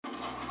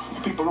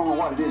People don't know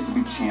what it is to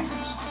be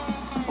champions.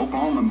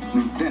 Oklahoma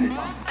invented it.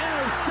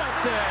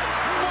 Intercepted.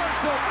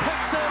 Marshall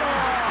picks it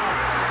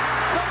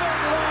off. The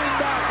big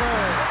linebacker.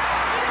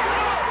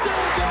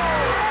 Still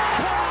goes.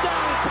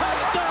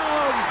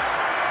 Touchdown.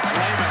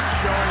 Lehman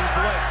showing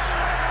blitz.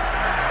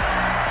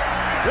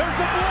 There's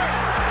the blitz.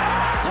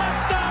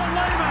 Touchdown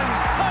Lehman.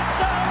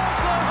 Touchdown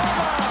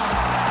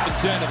Oklahoma.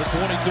 10 of the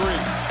 23.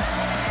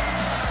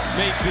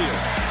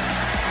 Mayfield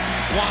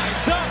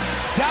winds up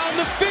down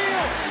the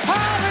field.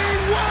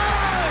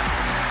 Hollywood!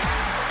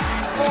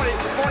 40,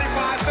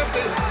 45, 50,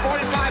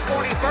 45,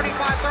 40,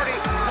 35, 30,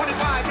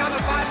 25 down the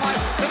sideline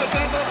to the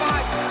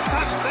 10-5.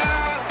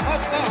 Touchdown,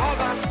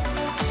 Oklahoma.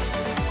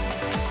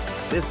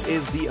 This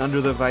is the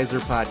Under the Visor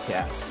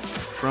podcast.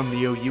 From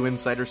the OU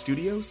Insider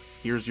Studios,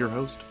 here's your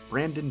host,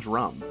 Brandon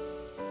Drum.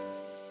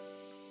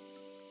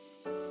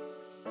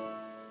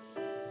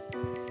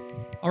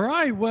 All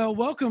right, well,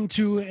 welcome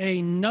to the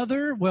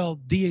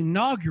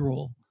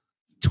inaugural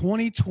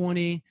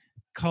 2020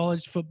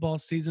 college football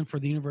season for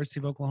the University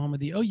of Oklahoma,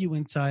 the OU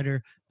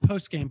Insider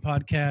post-game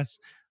podcast.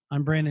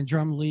 I'm Brandon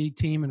Drum, lead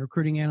team and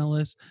recruiting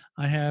analyst.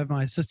 I have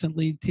my assistant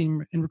lead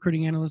team and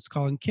recruiting analyst,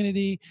 Colin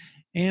Kennedy,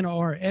 and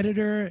our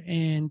editor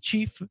and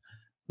chief,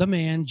 the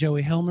man,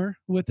 Joey Helmer,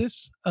 with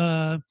us.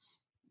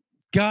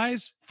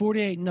 Guys,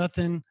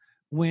 48-0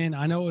 win.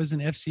 I know it was an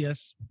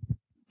FCS,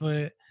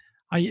 but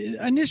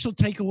initial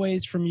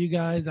takeaways from you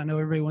guys. I know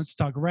everybody wants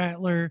to talk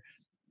Rattler,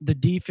 the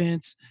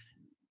defense.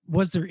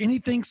 Was there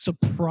anything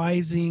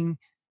surprising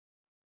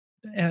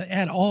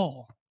at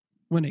all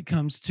when it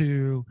comes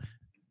to,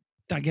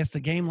 I guess, the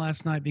game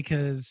last night?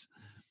 Because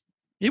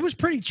it was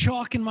pretty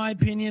chalk in my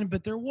opinion,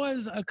 but there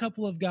was a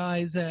couple of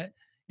guys that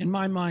in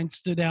my mind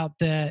stood out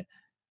that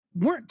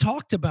weren't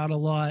talked about a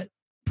lot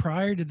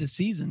prior to the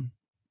season.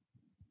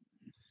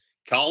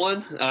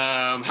 Colin,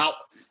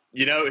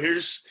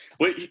 here's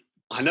what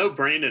I know.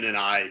 Brandon and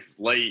I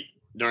late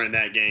during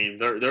that game,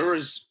 there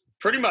was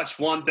pretty much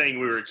one thing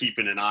we were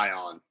keeping an eye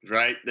on,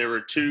 right? They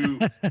were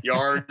 2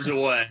 yards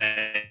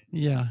away.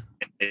 Yeah.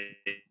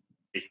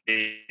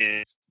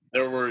 And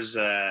there was,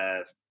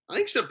 I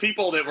think, some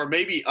people that were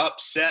maybe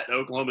upset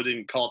Oklahoma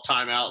didn't call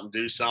timeout and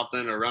do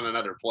something or run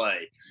another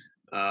play.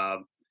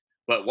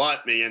 But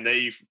what, man,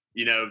 they've,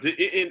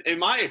 in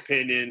my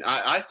opinion,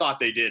 I thought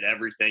they did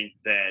everything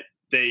that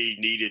they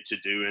needed to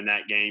do in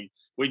that game.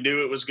 We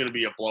knew it was going to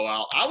be a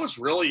blowout. I was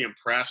really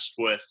impressed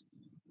with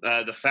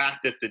the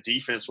fact that the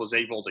defense was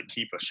able to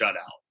keep a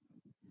shutout.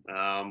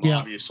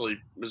 Obviously,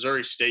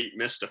 Missouri State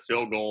missed a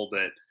field goal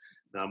that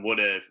would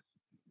have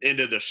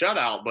ended the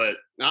shutout, but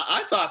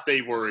I thought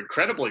they were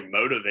incredibly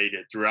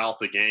motivated throughout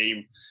the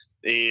game,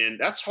 and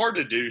that's hard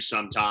to do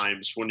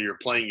sometimes when you're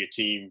playing a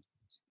team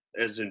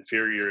as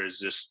inferior as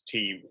this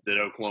team that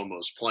Oklahoma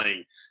is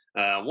playing.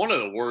 One of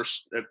the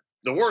worst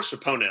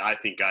opponent I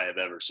think I have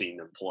ever seen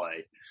them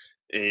play.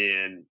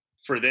 And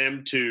for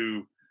them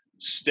to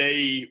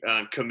stay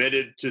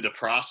committed to the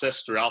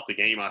process throughout the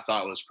game, I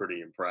thought was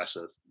pretty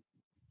impressive.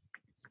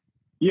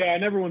 Yeah,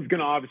 and everyone's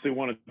going to obviously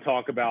want to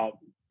talk about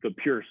the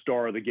pure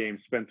star of the game,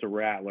 Spencer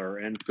Rattler.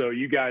 And so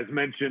you guys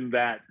mentioned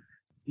that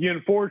the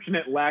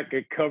unfortunate lack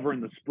of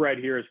covering the spread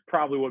here is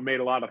probably what made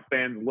a lot of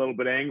fans a little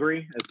bit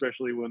angry,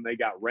 especially when they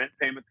got rent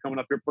payments coming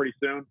up here pretty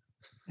soon.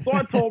 So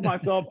I told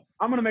myself,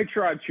 I'm going to make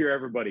sure I cheer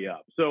everybody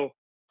up. So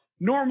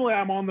normally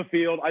I'm on the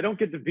field. I don't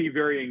get to be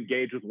very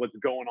engaged with what's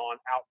going on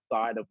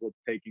outside of what's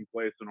taking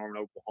place in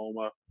Norman,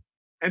 Oklahoma.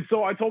 And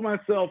so I told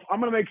myself, I'm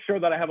going to make sure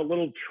that I have a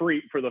little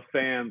treat for the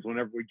fans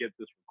whenever we get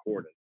this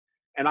recorded.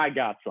 And I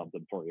got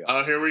something for you.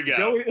 Oh, here we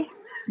go.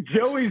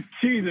 Joey's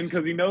cheesing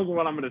because he knows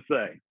what I'm going to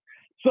say.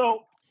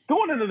 So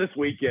going into this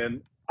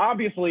weekend,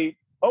 obviously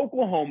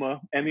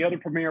Oklahoma and the other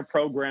premier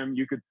program,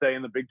 you could say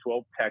in the Big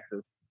 12,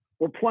 Texas,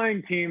 we're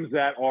playing teams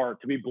that are,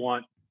 to be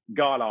blunt,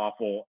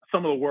 god-awful,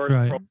 some of the worst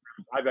programs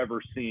I've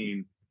ever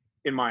seen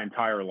in my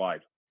entire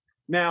life.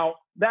 Now,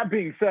 that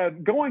being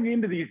said, going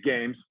into these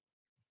games,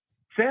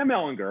 Sam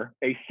Ehlinger,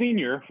 a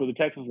senior for the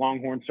Texas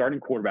Longhorns starting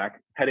quarterback,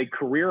 had a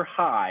career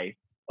high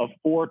of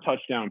 4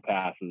 touchdown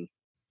passes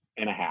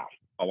and a half.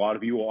 A lot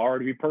of you will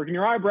already be perking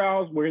your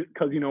eyebrows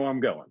because you know where I'm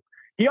going.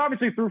 He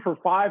obviously threw for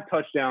 5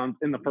 touchdowns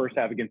in the first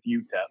half against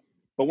UTEP,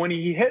 but when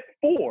he hit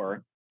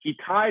 4, he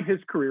tied his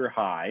career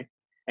high,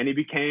 and he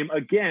became,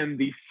 again,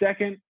 the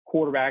second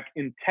quarterback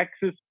in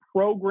Texas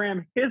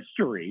program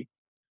history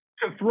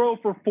to throw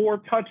for 4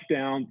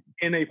 touchdowns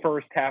in a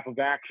first half of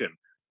action.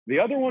 The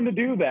other one to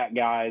do that,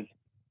 guys,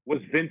 was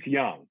Vince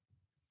Young.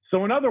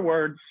 So in other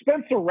words,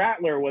 Spencer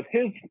Rattler, with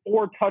his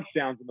 4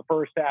 touchdowns in the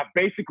first half,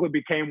 basically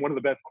became one of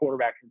the best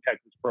quarterbacks in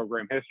Texas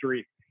program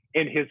history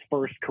in his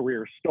first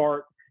career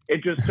start.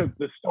 It just took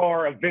the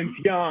star of Vince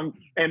Young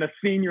and a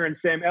senior in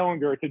Sam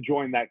Ehlinger to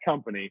join that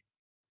company.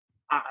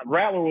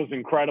 Rattler was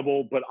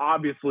incredible, but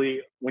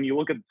obviously when you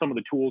look at some of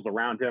the tools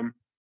around him,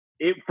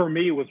 it, for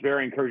me, was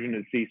very encouraging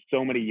to see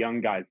so many young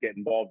guys get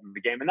involved in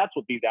the game. And that's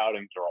what these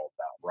outings are all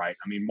about, right?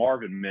 I mean,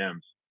 Marvin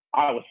Mims,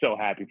 I was so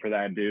happy for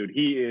that dude.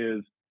 He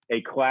is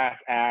a class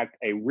act,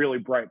 a really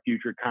bright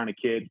future kind of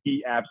kid.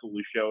 He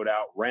absolutely showed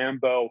out.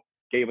 Rambo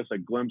gave us a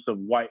glimpse of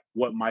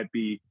what might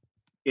be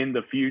in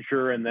the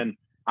future. And then,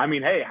 I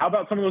mean, hey, how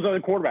about some of those other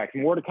quarterbacks?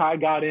 Mordecai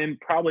got in,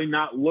 probably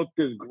not looked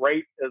as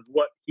great as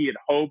what he had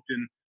hoped,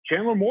 and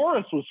Chandler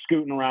Morris was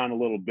scooting around a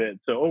little bit.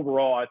 So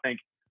overall, I think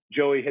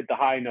Joey hit the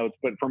high notes,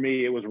 but for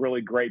me, it was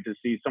really great to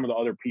see some of the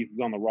other pieces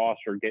on the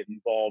roster get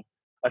involved,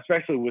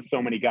 especially with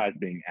so many guys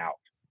being out.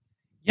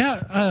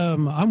 Yeah,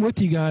 I'm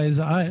with you guys.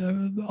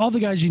 All the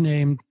guys you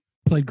named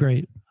played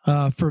great.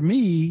 For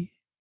me,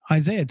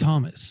 Isaiah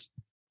Thomas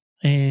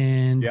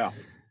and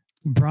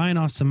Brian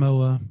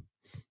Asamoah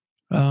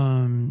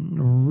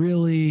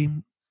really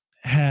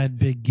had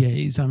big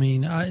gaze. I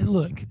mean,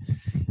 look,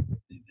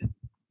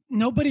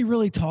 nobody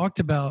really talked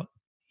about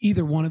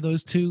either one of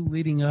those two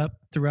leading up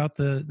throughout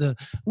the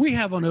we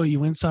have on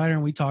OU Insider,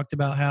 and we talked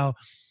about how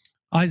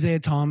Isaiah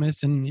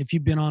Thomas, and if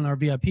you've been on our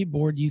VIP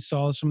board, you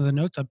saw some of the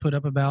notes I put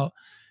up about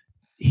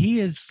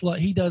he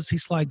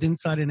slides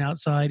inside and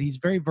outside. He's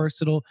very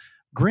versatile.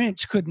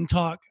 Grinch couldn't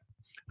talk.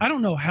 I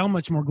don't know how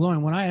much more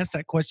glowing. When I asked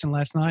that question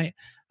last night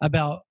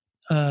about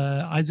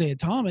Isaiah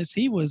Thomas,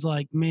 he was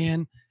like,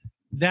 man,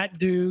 that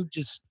dude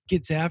just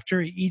gets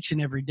after it each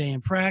and every day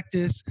in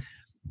practice.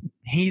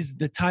 He's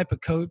the type of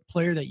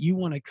player that you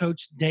want to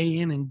coach day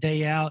in and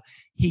day out.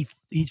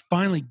 He's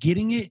finally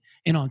getting it.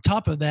 And on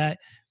top of that,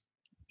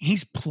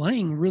 he's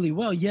playing really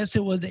well. Yes,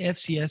 it was the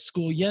FCS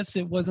school. Yes,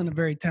 it wasn't a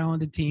very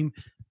talented team,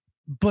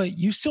 but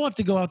you still have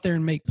to go out there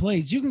and make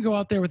plays. You can go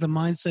out there with a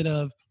mindset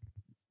of,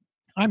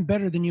 I'm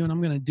better than you and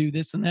I'm going to do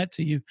this and that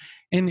to you.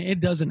 And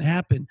it doesn't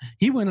happen.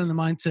 He went on the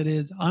mindset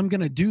is, I'm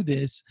going to do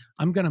this.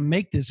 I'm going to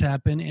make this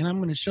happen. And I'm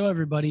going to show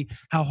everybody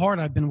how hard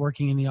I've been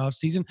working in the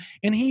offseason.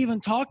 And he even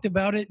talked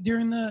about it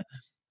during the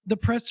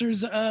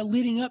pressers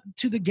leading up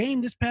to the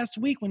game this past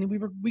week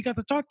when we got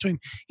to talk to him.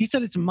 He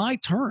said, it's my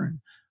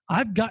turn.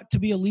 I've got to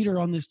be a leader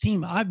on this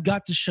team. I've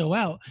got to show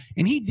out.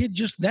 And he did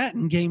just that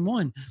in game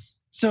one.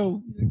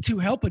 So to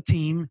help a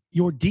team,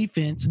 your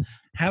defense,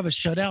 have a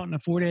shutout and a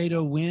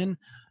 4-8-0 win,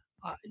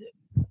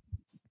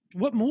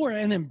 what more?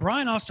 And then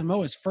Brian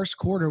Asamoah's first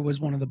quarter was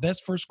one of the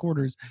best first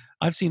quarters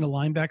I've seen a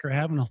linebacker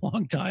have in a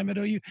long time at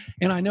OU.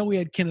 And I know we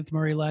had Kenneth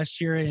Murray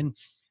last year. And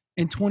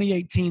in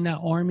 2018, that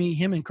Army,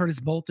 him and Curtis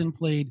Bolton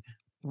played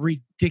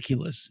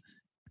ridiculous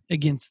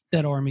against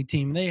that Army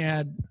team. They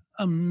had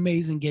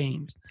amazing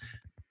games.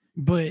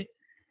 But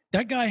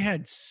that guy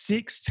had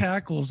 6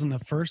 tackles in the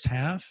first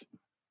half,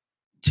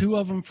 2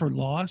 of them for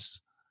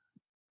loss.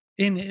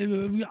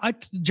 And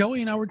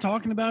Joey and I were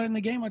talking about it in the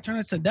game. I turned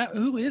and said,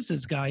 who is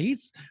this guy?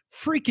 He's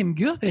freaking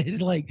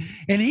good.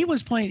 And he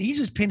was playing, he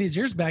just pinned his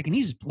ears back and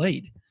he just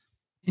played.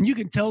 And you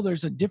can tell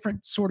there's a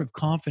different sort of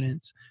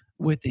confidence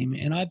with him.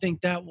 And I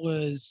think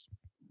that's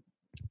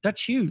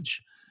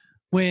huge.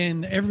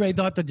 When everybody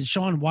thought that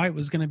Deshaun White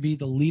was going to be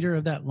the leader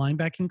of that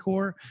linebacking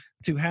core,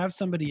 to have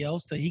somebody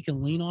else that he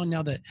can lean on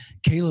now that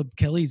Caleb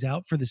Kelly's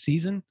out for the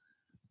season,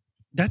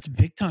 that's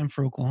big time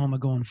for Oklahoma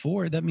going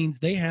forward. That means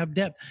they have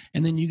depth.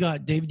 And then you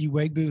got David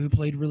Uwegbu, who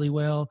played really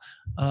well.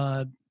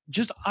 I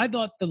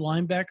thought the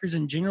linebackers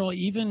in general,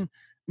 even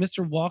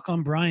Mr.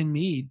 Walk-On Brian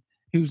Mead,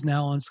 who's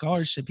now on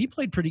scholarship, he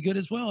played pretty good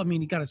as well. I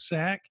mean, he got a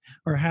sack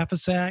or half a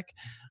sack.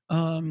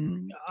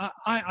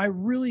 I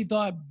really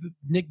thought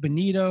Nick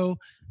Benito,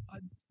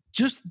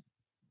 just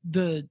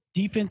the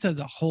defense as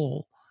a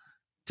whole,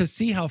 to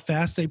see how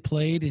fast they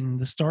played in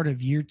the start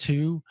of year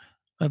 2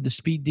 of the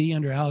Speed D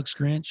under Alex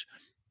Grinch,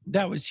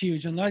 that was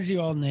huge. And as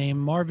you all named,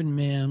 Marvin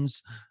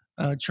Mims,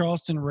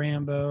 Charleston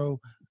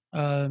Rambo,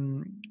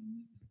 Austin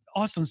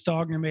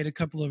Stogner made a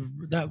couple of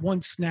 – that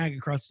one snag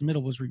across the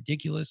middle was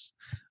ridiculous.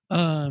 He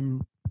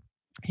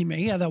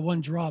had that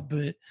one drop,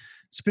 but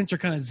Spencer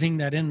kind of zinged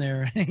that in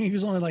there. He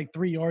was only like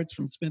 3 yards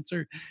from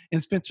Spencer, and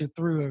Spencer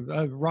threw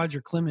a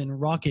Roger Clemens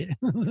rocket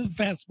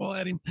fastball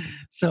at him.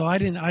 So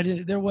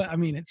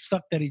it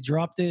sucked that he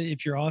dropped it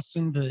if you're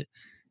Austin, but –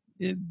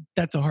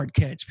 that's a hard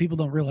catch. People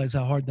don't realize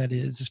how hard that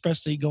is,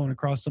 especially going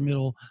across the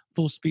middle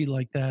full speed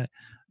like that.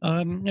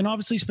 And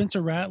obviously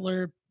Spencer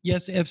Rattler,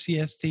 yes,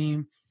 FCS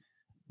team,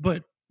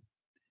 but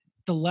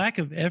the lack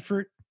of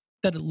effort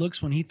that it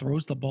looks when he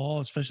throws the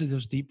ball, especially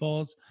those deep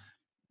balls,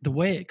 the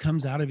way it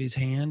comes out of his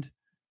hand,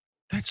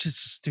 that's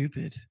just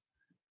stupid.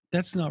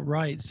 That's not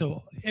right.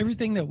 So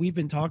everything that we've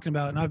been talking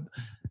about, and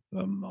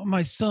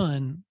my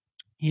son,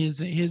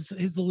 his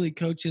little league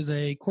coach is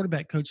a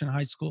quarterback coach in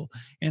high school,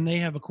 and they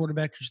have a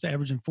quarterback who's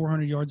averaging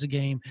 400 yards a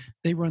game.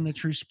 They run the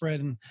true spread,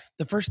 and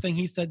the first thing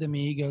he said to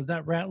me, he goes,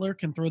 that Rattler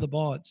can throw the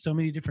ball at so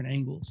many different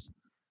angles.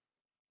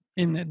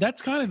 And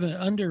that's kind of an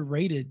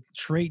underrated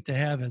trait to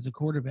have as a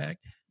quarterback.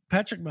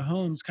 Patrick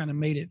Mahomes kind of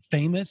made it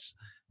famous,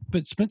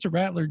 but Spencer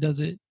Rattler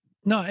does it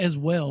not as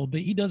well,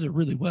 but he does it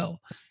really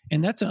well.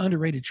 And that's an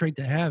underrated trait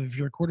to have if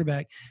you're a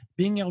quarterback,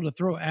 being able to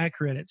throw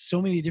accurate at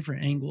so many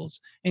different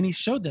angles. And he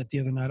showed that the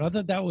other night. I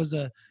thought that was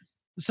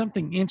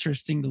something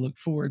interesting to look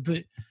forward.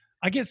 But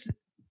I guess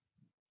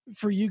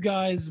for you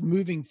guys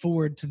moving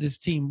forward to this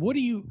team, what are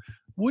you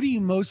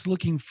most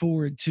looking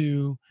forward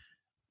to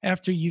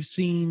after you've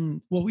seen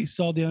what we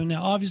saw the other night?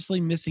 Obviously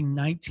missing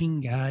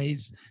 19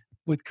 guys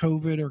with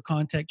COVID or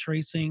contact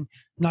tracing,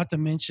 not to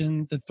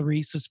mention the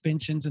 3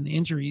 suspensions and the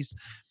injuries.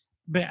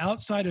 But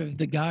outside of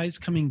the guys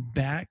coming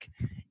back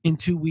in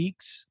 2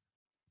 weeks,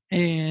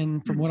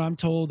 and from what I'm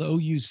told, the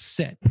OU's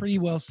pretty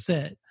well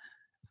set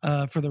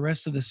for the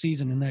rest of the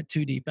season in that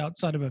 2 deep.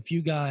 Outside of a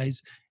few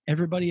guys,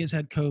 everybody has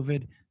had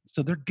COVID,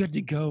 so they're good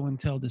to go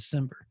until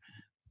December.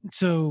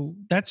 So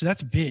that's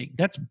big.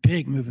 That's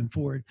big moving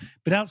forward.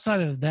 But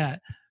outside of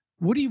that,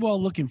 what are you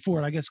all looking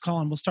forward? I guess,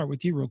 Colin, we'll start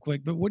with you real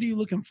quick. But what are you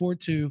looking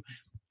forward to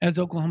as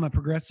Oklahoma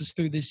progresses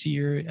through this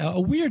year? A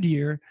weird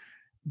year,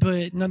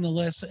 but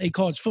nonetheless a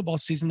college football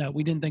season that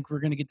we didn't think we were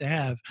going to get to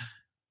have.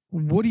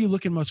 What are you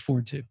looking most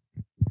forward to?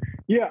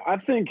 Yeah, I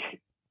think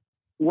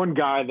one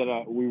guy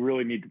that we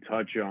really need to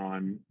touch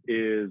on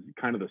is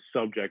kind of the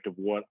subject of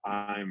what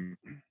I'm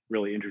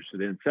really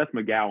interested in. Seth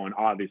McGowan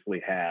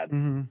obviously had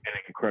an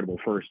incredible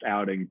first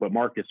outing, but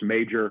Marcus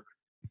Major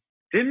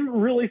didn't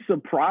really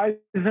surprise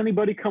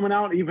anybody coming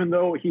out, even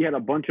though he had a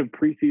bunch of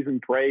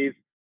preseason praise.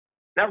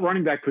 That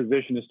running back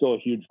position is still a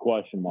huge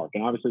question mark,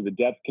 and obviously the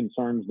depth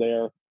concerns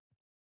there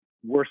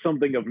were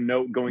something of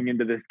note going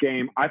into this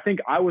game. I think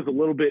I was a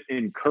little bit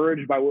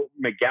encouraged by what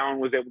McGowan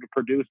was able to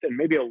produce, and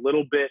maybe a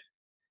little bit,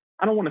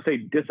 I don't want to say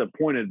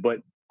disappointed, but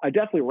I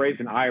definitely raised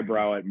an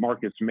eyebrow at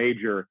Marcus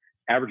Major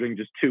averaging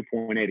just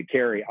 2.8 a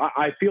carry.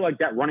 I feel like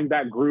that running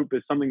back group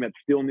is something that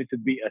still needs to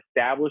be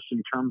established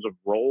in terms of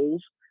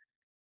roles.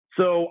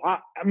 So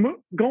I'm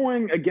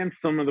going against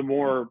some of the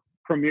more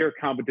premier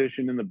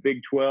competition in the Big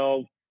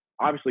 12.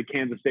 Obviously,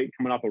 Kansas State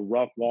coming off a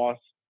rough loss.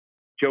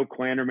 Joe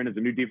Klanderman is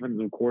a new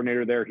defensive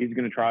coordinator there. He's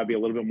going to try to be a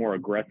little bit more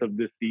aggressive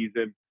this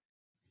season.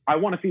 I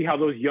want to see how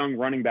those young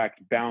running backs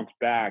bounce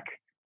back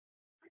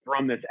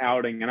from this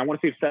outing. And I want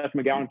to see if Seth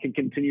McGowan can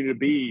continue to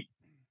be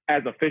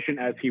as efficient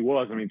as he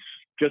was. I mean,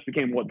 just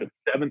became, the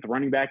 7th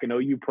running back in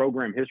OU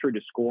program history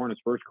to score in his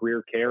first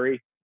career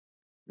carry.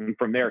 And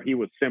from there, he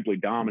was simply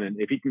dominant.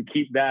 If he can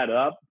keep that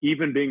up,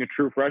 even being a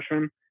true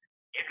freshman,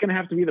 he's going to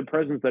have to be the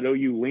presence that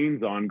OU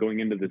leans on going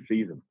into the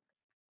season.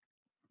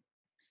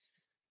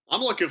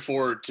 I'm looking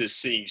forward to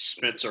seeing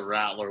Spencer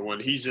Rattler when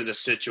he's in a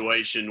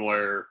situation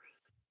where,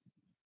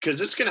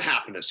 because it's going to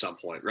happen at some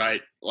point,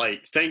 right?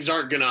 Like, things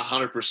aren't going to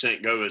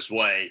 100% go his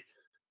way.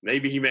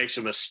 Maybe he makes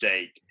a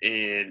mistake.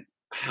 And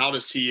how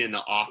does he in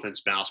the offense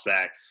bounce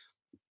back?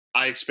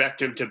 I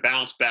expect him to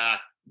bounce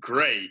back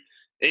great.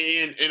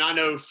 And I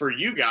know for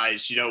you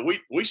guys,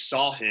 we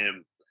saw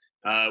him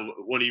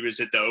when he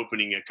was at the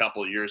opening a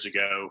couple of years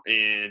ago.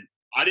 And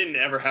I didn't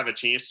ever have a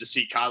chance to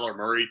see Kyler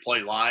Murray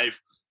play live,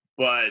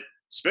 but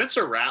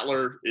Spencer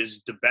Rattler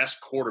is the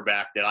best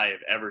quarterback that I have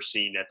ever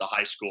seen at the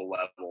high school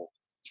level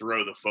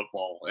throw the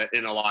football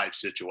in a live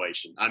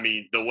situation. I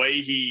mean, the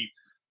way he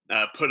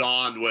put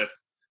on with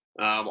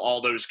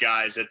all those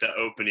guys at the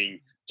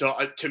opening. So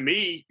to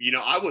me,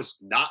 I was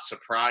not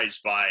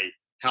surprised by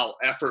how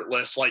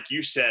effortless, like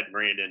you said,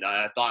 Brandon,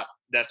 I thought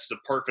that's the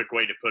perfect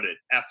way to put it,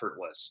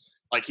 effortless.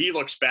 Like, he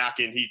looks back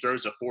and he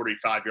throws a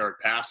 45-yard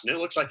pass, and it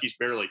looks like he's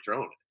barely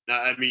thrown it.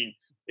 I mean,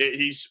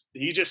 he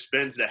just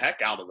spins the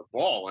heck out of the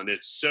ball, and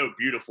it's so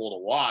beautiful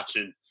to watch.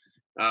 And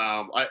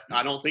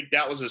I don't think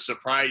that was a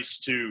surprise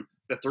to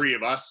the 3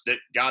 of us that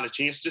got a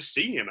chance to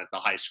see him at the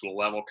high school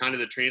level, kind of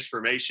the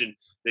transformation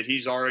that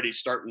he's already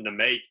starting to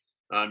make.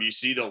 You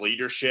see the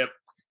leadership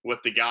with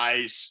the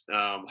guys,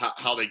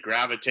 how they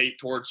gravitate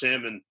towards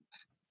him. And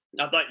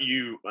I thought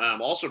you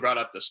also brought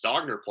up the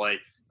Stogner play.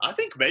 I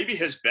think maybe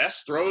his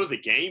best throw of the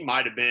game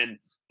might have been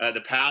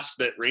the pass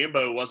that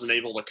Rambo wasn't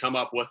able to come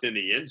up with in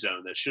the end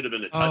zone that should have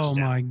been a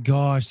touchdown. Oh, my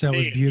gosh, that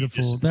was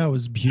beautiful. That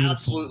was beautiful.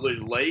 Absolutely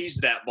lays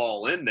that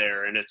ball in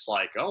there, and it's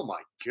like, oh, my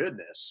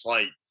goodness.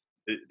 Like,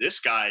 this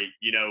guy,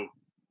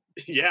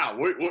 yeah,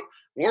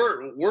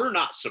 we're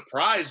not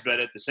surprised, but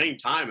at the same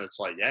time, it's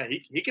like, yeah,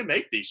 he can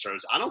make these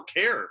throws. I don't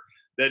care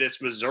that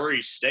it's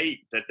Missouri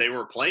State that they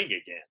were playing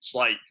against.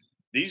 Like,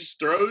 these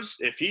throws,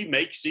 if he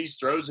makes these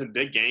throws in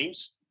big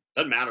games,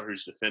 doesn't matter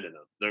who's defending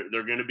them.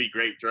 They're going to be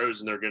great throws,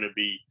 and they're going to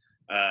be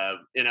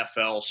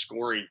NFL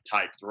scoring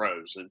type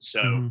throws. And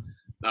so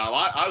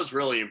I was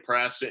really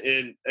impressed.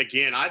 And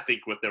again, I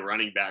think with the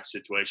running back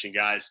situation,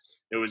 guys,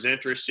 it was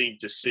interesting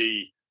to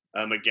see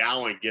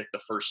McGowan get the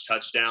first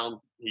touchdown.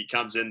 He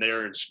comes in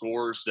there and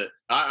scores. That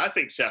I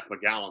think Seth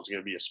McGowan's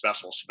going to be a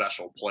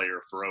special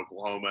player for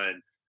Oklahoma,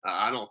 and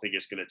I don't think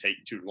it's going to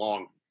take too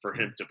long for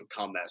him to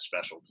become that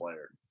special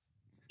player.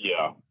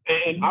 Yeah.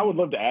 And I would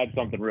love to add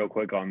something real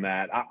quick on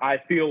that. I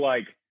feel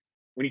like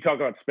when you talk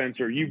about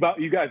Spencer, you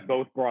guys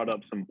both brought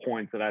up some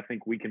points that I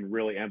think we can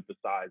really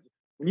emphasize.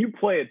 When you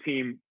play a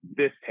team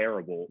this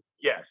terrible,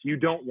 yes, you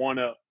don't want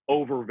to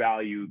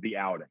overvalue the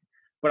outing.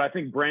 But I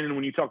think, Brandon,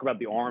 when you talk about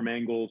the arm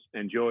angles,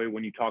 and Joey,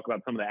 when you talk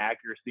about some of the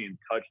accuracy and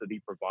touch that he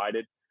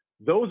provided,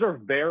 those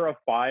are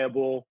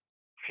verifiable,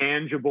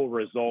 tangible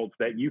results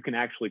that you can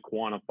actually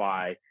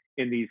quantify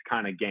in these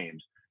kind of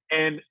games.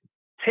 And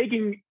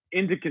taking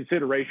into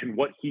consideration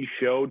what he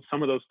showed,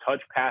 some of those touch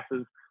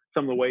passes,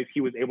 some of the ways he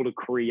was able to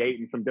create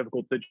in some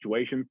difficult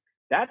situations,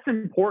 that's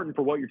important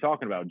for what you're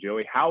talking about,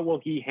 Joey. How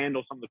will he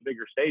handle some of the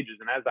bigger stages?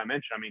 And as I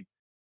mentioned, I mean,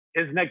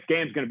 his next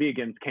game is going to be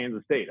against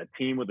Kansas State, a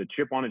team with a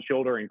chip on its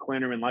shoulder. And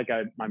Klinderman, like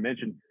I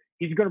mentioned,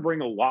 he's going to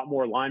bring a lot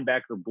more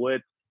linebacker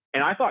blitz.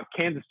 And I thought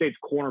Kansas State's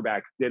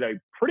cornerbacks did a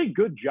pretty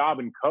good job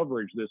in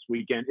coverage this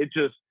weekend.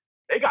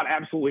 They got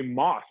absolutely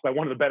mossed by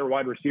one of the better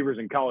wide receivers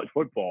in college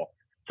football.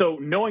 So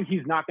knowing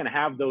he's not going to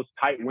have those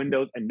tight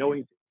windows and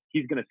knowing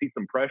he's going to see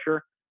some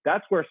pressure,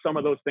 that's where some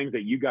of those things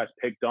that you guys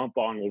picked up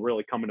on will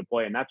really come into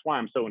play. And that's why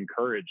I'm so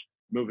encouraged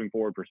moving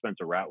forward for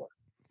Spencer Rattler.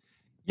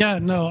 Yeah,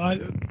 no, a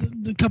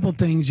couple of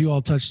things you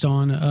all touched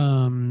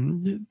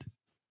on.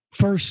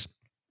 First,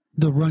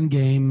 the run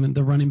game,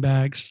 the running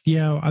backs.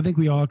 Yeah, I think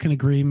we all can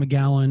agree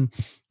McGowan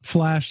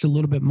flashed a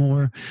little bit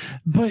more.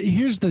 But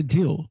here's the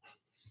deal.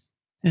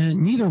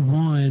 And neither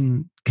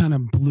one kind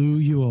of blew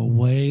you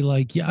away.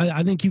 Like, yeah,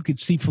 I think you could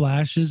see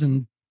flashes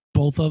in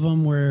both of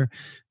them where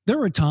there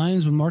were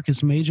times when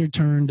Marcus Major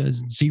turned a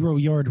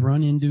 0-yard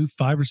run into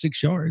 5 or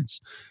 6 yards.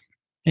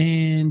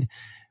 And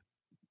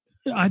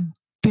I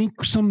think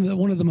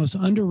one of the most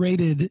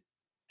underrated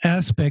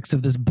aspects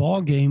of this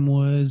ball game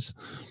was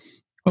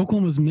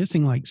Oklahoma was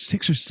missing like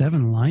 6 or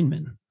 7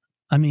 linemen.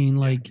 I mean,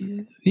 like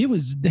it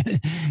was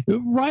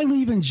Riley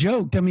even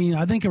joked. I mean,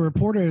 I think a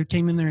reporter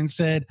came in there and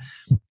said,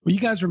 well, you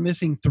guys were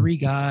missing 3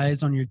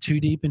 guys on your 2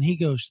 deep. And he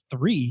goes,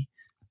 3?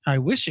 I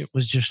wish it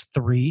was just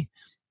 3,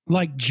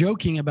 like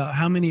joking about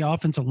how many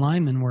offensive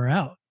linemen were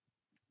out.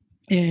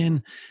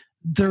 And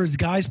there's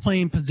guys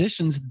playing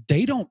positions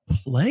they don't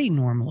play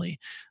normally.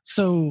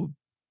 So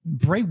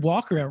Bray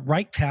Walker at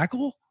right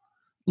tackle,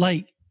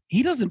 like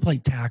he doesn't play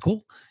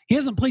tackle. He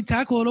hasn't played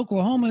tackle at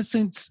Oklahoma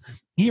since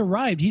he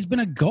arrived. He's been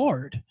a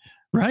guard,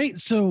 right?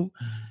 So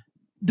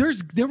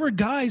there were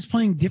guys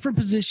playing different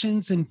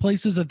positions in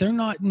places that they're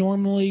not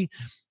normally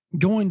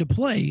going to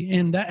play.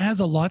 And that has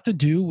a lot to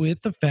do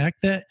with the fact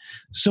that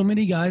so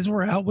many guys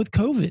were out with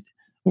COVID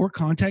or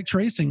contact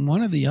tracing,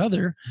 one or the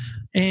other.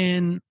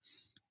 And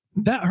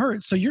that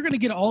hurts. So you're going to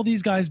get all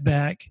these guys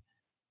back.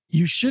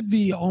 You should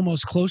be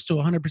almost close to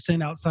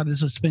 100% outside of the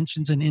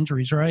suspensions and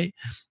injuries, right?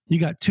 You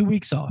got 2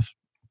 weeks off.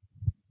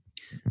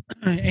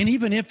 And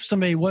even if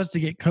somebody was to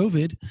get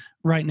COVID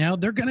right now,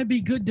 they're going to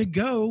be good to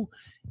go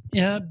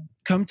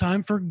come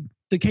time for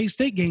the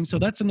K-State game. So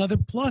that's another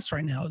plus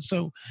right now.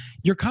 So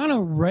you're kind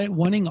of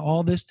wanting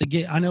all this to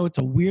get – I know it's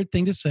a weird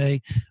thing to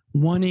say,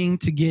 wanting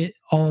to get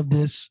all of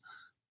this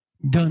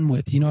done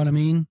with. You know what I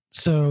mean?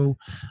 So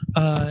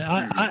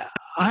I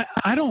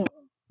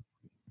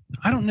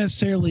don't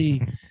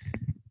necessarily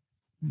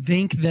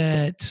think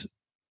that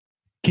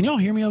 – can y'all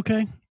hear me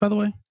okay, by the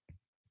way?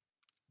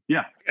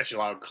 Yeah. I got you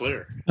loud and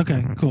clear.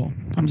 Okay, cool.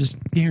 I'm just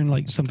hearing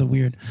like something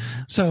weird.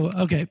 So,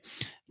 okay.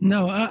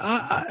 No,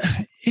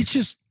 it's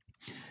just –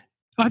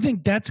 I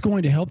think that's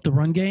going to help the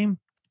run game.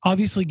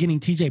 Obviously, getting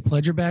TJ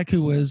Pledger back,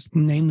 who was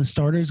named the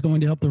starter, is going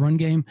to help the run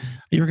game.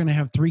 You're going to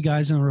have 3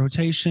 guys in a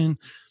rotation.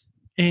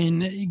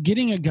 And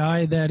getting a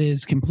guy that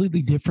is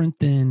completely different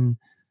than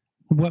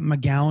what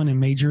McGowan and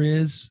Major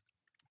is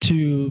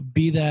to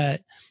be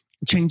that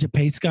change of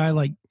pace guy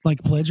like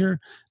Pledger,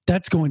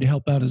 that's going to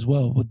help out as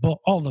well with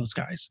all those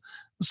guys.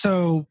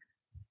 So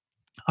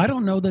I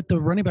don't know that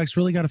the running backs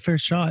really got a fair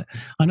shot.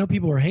 I know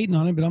people are hating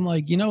on it, but I'm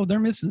like, they're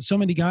missing so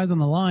many guys on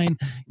the line,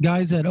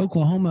 guys that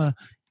Oklahoma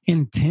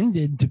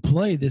intended to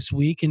play this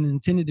week and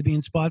intended to be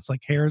in spots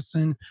like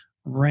Harrison,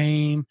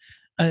 Rame.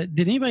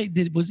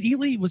 Was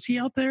Ely, was he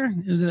out there?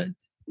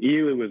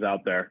 Ely was out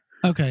there.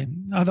 Okay.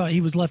 I thought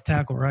he was left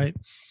tackle, right?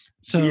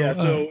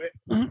 So,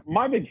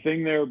 my big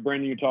thing there,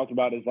 Brandon, you talked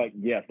about is like,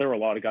 yes, there were a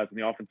lot of guys in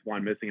the offensive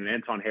line missing, and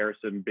Anton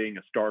Harrison being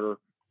a starter.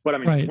 But I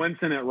mean, right.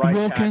 Swinson at right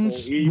tackle.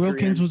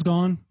 Wilkins was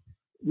gone.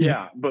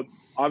 Yeah, but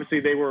obviously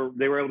they were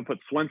able to put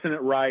Swinson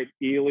at right,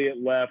 Ely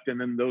at left, and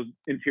then those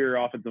interior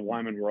offensive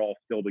linemen were all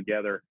still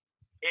together.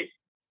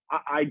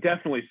 I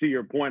definitely see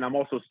your point. I'm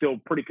also still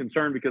pretty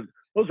concerned because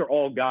those are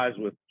all guys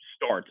with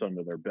starts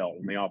under their belt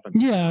in the offense.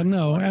 Yeah,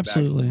 no,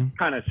 absolutely.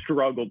 Kind of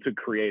struggled to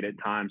create at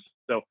times.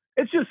 So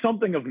it's just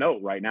something of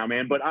note right now,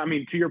 man. But I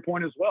mean, to your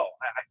point as well,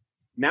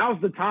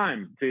 now's the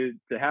time to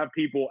have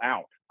people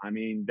out. I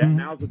mean,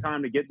 now's the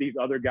time to get these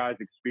other guys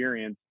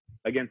experience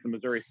against the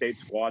Missouri State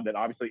squad that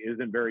obviously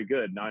isn't very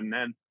good. And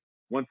then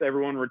once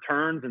everyone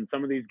returns and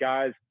some of these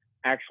guys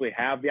actually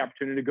have the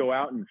opportunity to go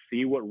out and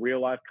see what real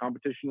life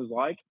competition is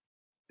like,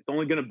 it's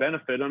only going to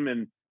benefit them.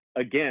 And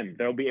again,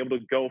 they'll be able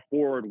to go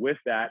forward with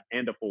that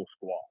and a full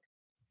squad.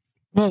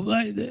 Well,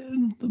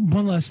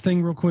 one last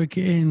thing real quick.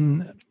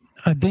 And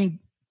I think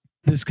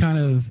this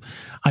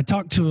I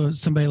talked to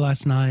somebody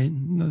last night,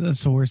 a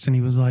source, and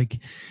he was like,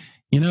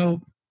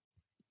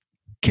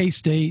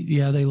 K-State,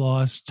 yeah, they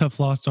lost, tough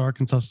loss to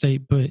Arkansas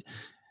State, but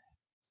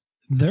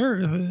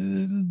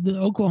the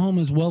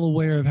Oklahoma is well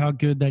aware of how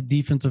good that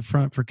defensive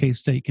front for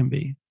K-State can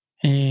be.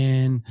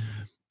 And,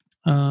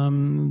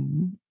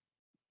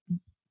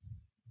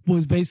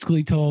 was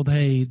basically told,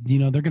 hey,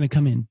 they're going to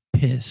come in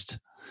pissed.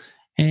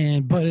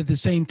 But at the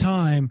same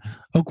time,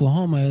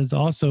 Oklahoma is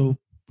also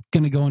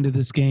going to go into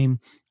this game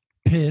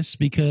pissed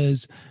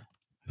because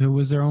who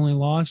was their only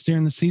loss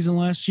during the season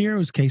last year? It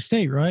was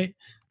K-State, right?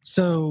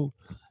 So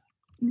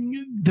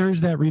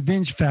there's that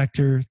revenge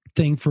factor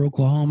thing for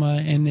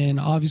Oklahoma, and then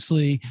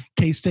obviously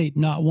K-State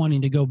not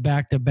wanting to go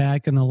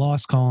back-to-back in the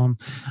loss column.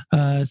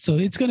 So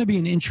it's going to be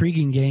an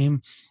intriguing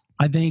game.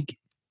 I think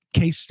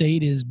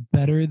K-State is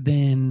better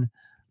than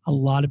a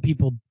lot of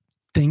people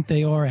think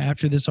they are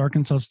after this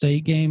Arkansas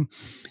State game.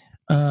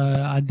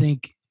 I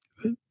think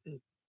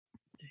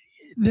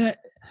that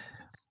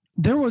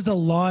there was a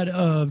lot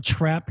of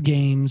trap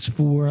games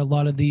for a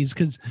lot of these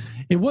because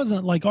it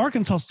wasn't like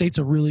Arkansas State's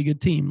a really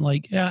good team.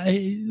 Like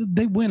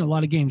they win a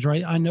lot of games,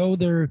 right? I know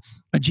they're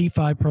a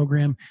G5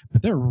 program,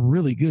 but they're a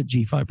really good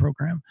G5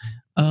 program.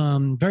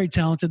 Very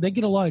talented. They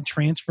get a lot of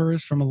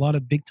transfers from a lot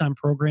of big time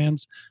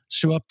programs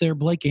show up there.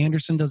 Blake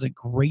Anderson does a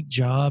great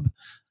job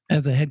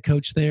as a head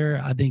coach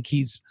there. I think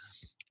he's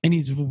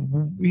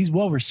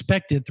well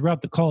respected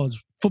throughout the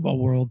college football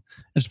world,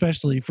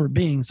 especially for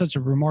being such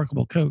a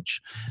remarkable coach.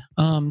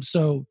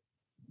 So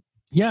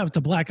yeah, it's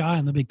a black eye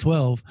in the Big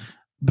 12,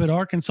 but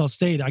Arkansas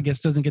State, I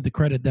guess, doesn't get the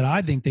credit that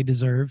I think they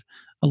deserve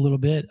a little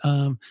bit.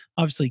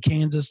 Obviously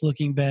Kansas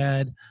looking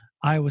bad.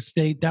 Iowa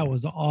State, that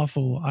was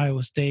awful.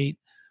 Iowa State.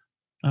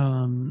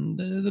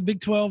 The Big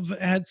 12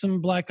 had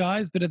some black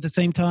eyes, but at the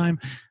same time,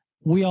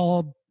 we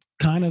all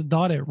kind of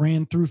thought it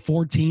ran through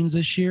 4 teams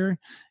this year,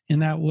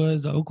 and that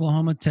was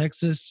Oklahoma,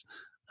 Texas,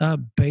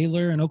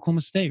 Baylor, and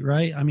Oklahoma State,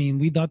 right? I mean,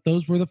 we thought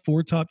those were the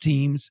 4 top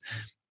teams.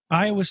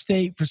 Iowa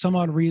State, for some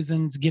odd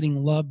reasons,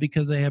 getting love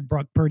because they had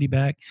Brock Purdy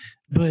back,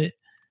 but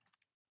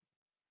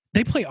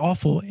they play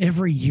awful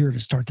every year to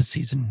start the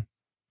season.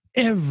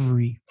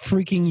 Every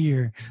freaking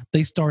year,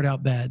 they start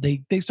out bad.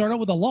 They start out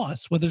with a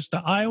loss, whether it's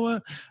to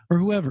Iowa or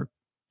whoever.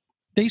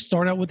 They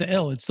start out with the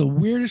L. It's the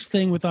weirdest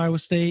thing with Iowa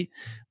State,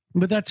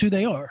 but that's who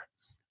they are.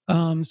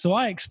 So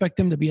I expect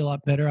them to be a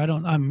lot better.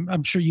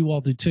 I'm sure you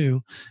all do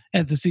too,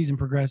 as the season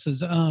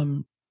progresses.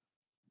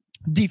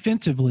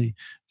 Defensively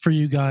for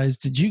you guys,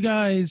 did you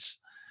guys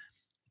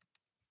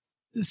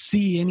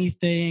see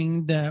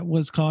anything that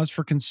was cause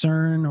for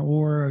concern,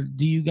 or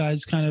do you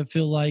guys kind of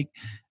feel like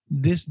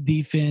this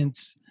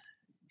defense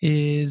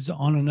is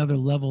on another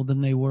level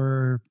than they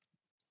were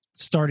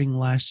starting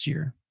last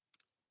year?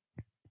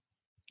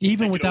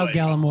 Even without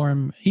Gallimore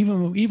and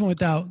even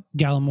without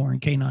Gallimore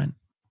and K9.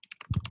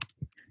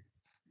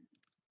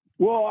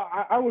 Well,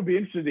 I would be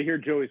interested to hear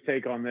Joey's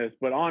take on this,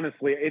 but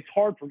honestly, it's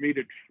hard for me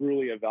to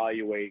truly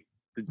evaluate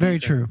the Very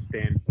true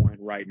standpoint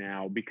right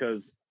now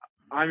because,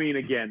 I mean,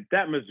 again,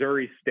 that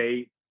Missouri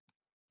State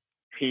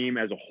team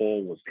as a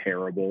whole was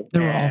terrible.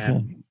 They were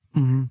awful.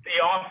 Mm-hmm.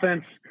 The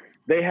offense,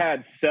 they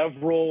had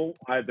several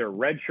either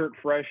redshirt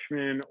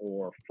freshmen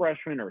or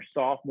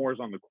sophomores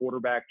on the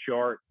quarterback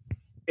chart.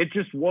 It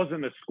just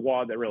wasn't a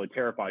squad that really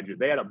terrified you.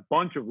 They had a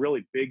bunch of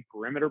really big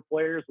perimeter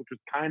players, which was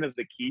kind of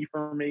the key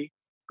for me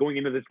going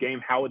into this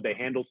game. How would they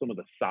handle some of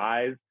the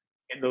size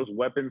and those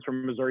weapons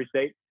from Missouri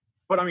State?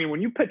 But, I mean,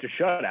 when you pitch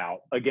a shutout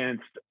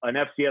against an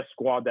FCS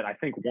squad that I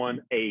think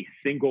won a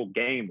single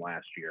game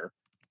last year,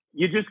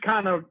 you just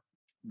kind of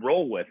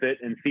roll with it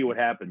and see what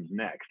happens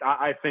next.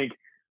 I think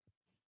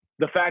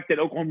the fact that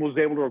Oklahoma was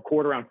able to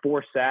record around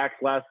 4 sacks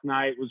last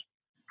night was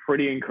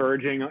pretty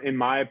encouraging, in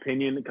my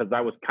opinion, because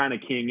I was kind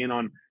of keying in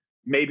on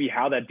maybe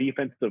how that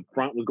defensive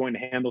front was going to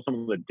handle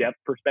some of the depth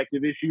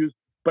perspective issues.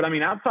 But, I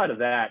mean, outside of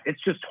that,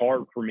 it's just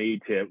hard for me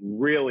to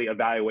really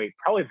evaluate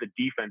probably the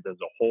defense as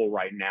a whole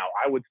right now.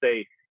 I would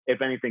say,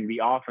 if anything,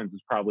 the offense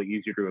is probably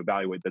easier to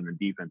evaluate than the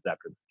defense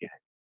after this game.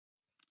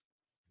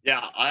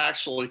 Yeah, I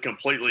actually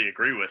completely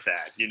agree with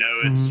that. You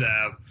know, it's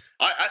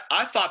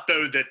I thought,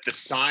 though, that the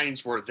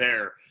signs were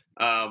there.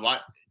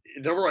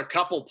 There were a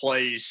couple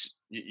plays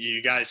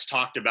you guys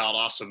talked about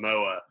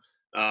Asamoah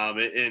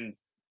in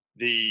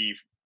the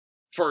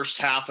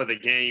first half of the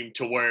game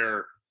to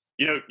where,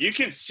 you know, you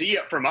can see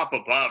it from up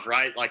above,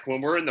 right? Like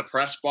when we're in the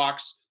press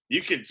box,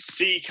 you can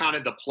see kind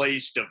of the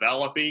plays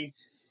developing,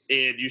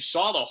 and you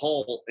saw the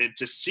hole. And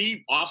to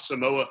see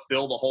Asamoah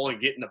fill the hole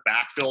and get in the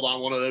backfield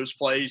on one of those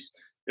plays,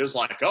 it was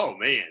like, oh,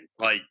 man,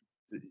 like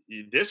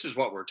this is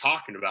what we're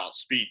talking about,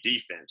 speed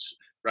defense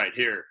right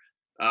here.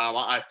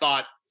 I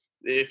thought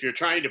if you're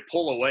trying to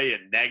pull away a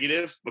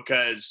negative,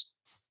 because,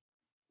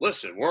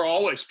 listen, we're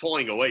always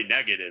pulling away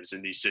negatives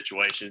in these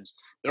situations.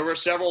 There were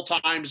several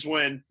times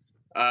when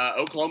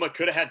Oklahoma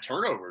could have had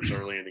turnovers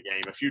early in the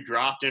game. A few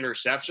dropped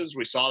interceptions.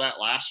 We saw that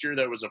last year.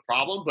 That was a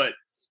problem. But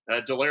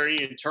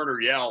Delarian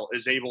Turner-Yell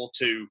is able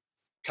to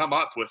come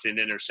up with an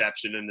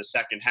interception in the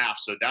second half.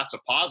 So that's a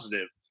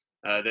positive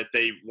that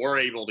they were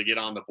able to get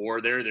on the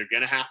board there. They're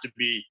going to have to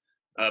be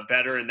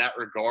better in that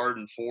regard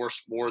and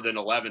force more than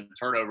 11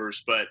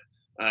 turnovers. But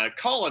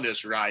Colin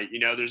is right. You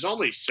know, there's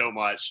only so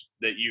much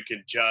that you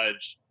can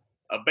judge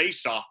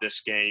based off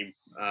this game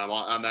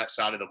on that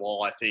side of the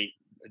ball, I think,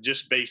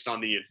 just based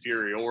on the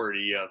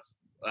inferiority of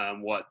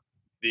what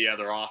the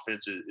other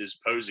offense is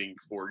posing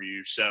for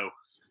you. So,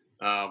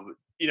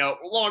 you know,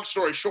 long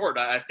story short,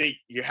 I think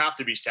you have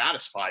to be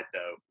satisfied,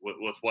 though,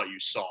 with what you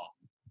saw.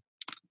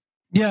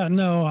 Yeah,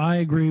 no, I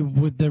agree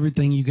with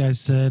everything you guys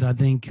said. I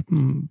think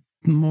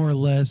more or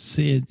less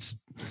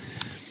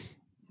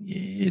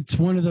it's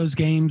one of those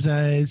games.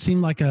 It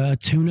seemed like a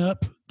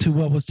tune-up to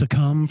what was to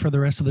come for the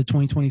rest of the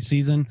 2020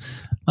 season.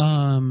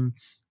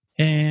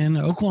 And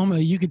Oklahoma,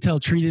 you could tell,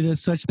 treated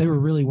as such. They were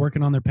really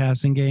working on their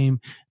passing game.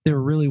 They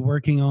were really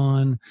working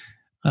on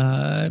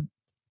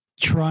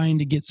trying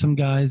to get some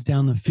guys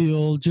down the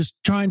field, just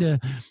trying to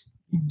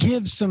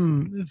give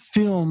some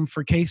film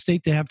for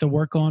K-State to have to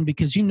work on,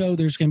 because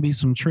there's going to be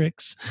some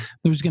tricks.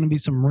 There's going to be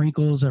some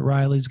wrinkles that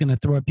Riley's going to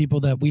throw at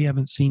people that we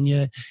haven't seen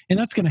yet, and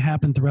that's going to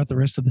happen throughout the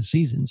rest of the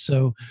season.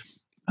 So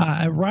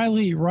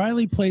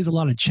Riley plays a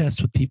lot of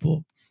chess with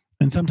people,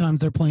 and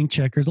sometimes they're playing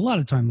checkers. A lot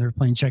of time they're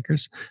playing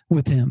checkers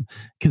with him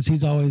because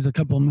he's always a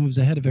couple of moves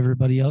ahead of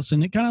everybody else,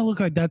 and it kind of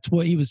looked like that's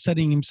what he was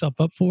setting himself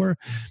up for.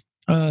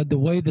 The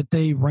way that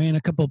they ran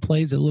a couple of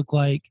plays, it looked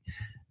like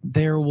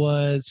there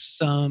was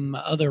some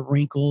other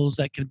wrinkles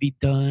that could be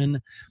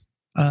done.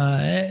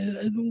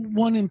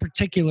 One in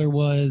particular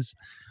was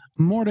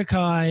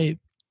Mordecai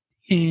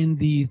in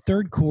the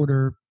third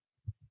quarter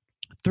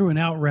threw an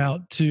out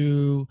route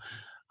to,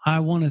 I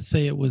want to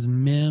say it was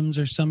Mims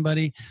or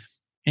somebody,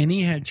 and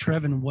he had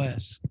Trevin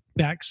West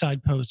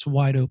backside post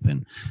wide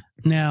open.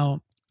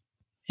 Now,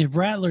 if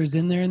Rattler's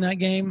in there in that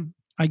game,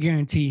 I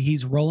guarantee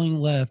he's rolling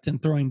left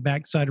and throwing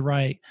backside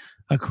right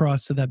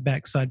across to that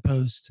backside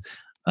post.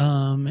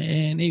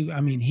 And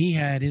he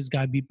had his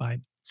guy beat by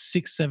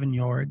 6-7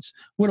 yards,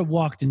 would have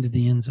walked into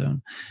the end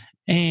zone.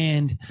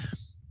 And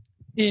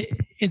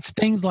it's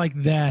things like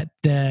that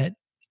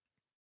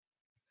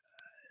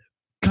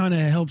kind of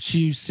helps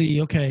you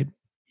see, okay,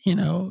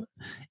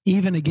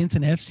 even against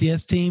an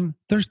FCS team,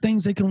 there's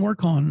things they can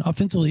work on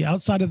offensively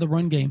outside of the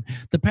run game.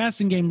 The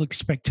passing game looks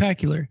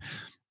spectacular.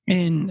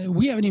 And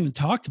we haven't even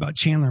talked about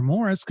Chandler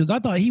Morris, because I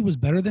thought he was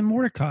better than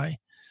Mordecai.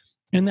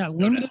 In that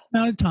limited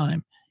amount of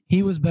time,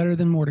 he was better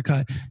than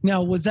Mordecai.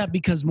 Now, was that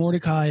because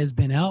Mordecai has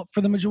been out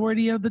for the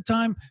majority of the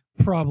time?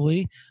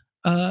 Probably.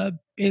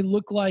 It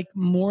looked like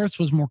Morris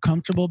was more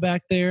comfortable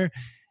back there.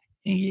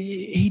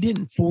 He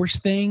didn't force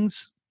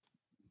things.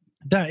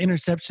 That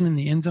interception in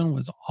the end zone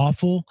was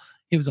awful.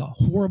 It was a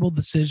horrible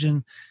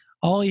decision.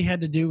 All he had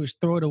to do was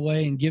throw it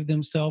away and give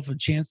themselves a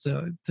chance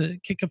to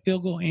kick a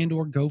field goal and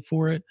or go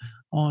for it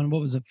on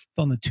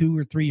the 2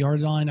 or 3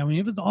 yard line. I mean,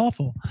 it was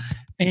awful.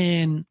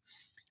 And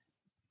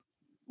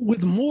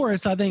with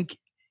Morris, I think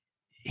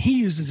he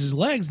uses his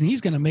legs and he's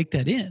going to make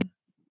that in.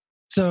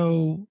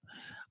 So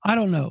I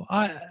don't know.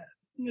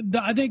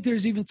 I think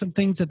there's even some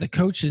things that the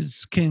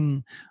coaches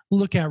can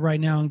look at right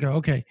now and go,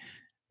 okay,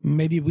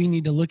 maybe we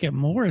need to look at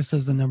Morris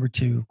as the number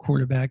 2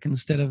 quarterback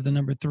instead of the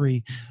number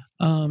 3.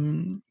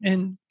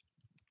 And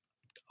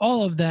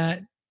all of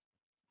that,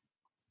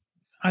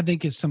 I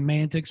think, is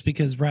semantics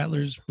because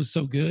Rattlers was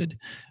so good.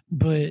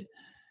 But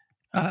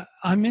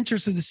I'm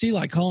interested to see,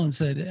 like Colin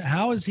said,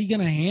 how is he going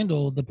to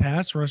handle the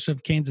pass rush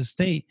of Kansas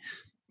State?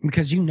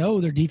 Because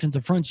their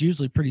defensive front's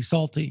usually pretty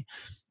salty.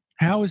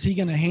 How is he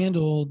going to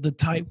handle the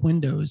tight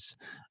windows?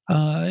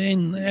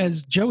 And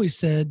as Joey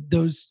said,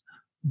 those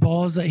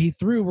balls that he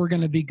threw were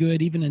going to be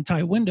good even in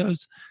tight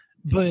windows.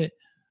 But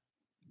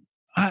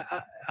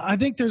I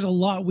think there's a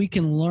lot we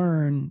can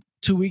learn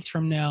 2 weeks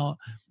from now.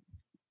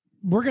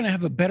 We're going to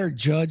have a better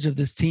judge of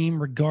this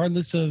team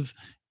regardless of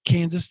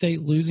Kansas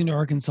State losing to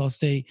Arkansas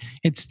State.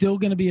 It's still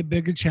going to be a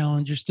bigger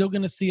challenge. You're still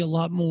going to see a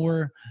lot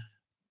more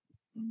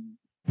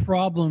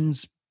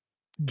problems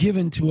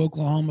given to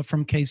Oklahoma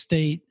from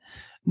K-State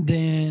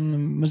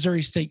than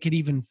Missouri State could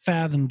even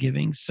fathom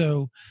giving.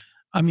 So,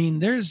 I mean,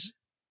 there's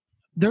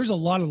a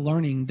lot of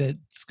learning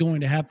that's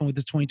going to happen with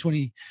the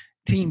 2020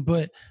 team,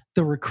 but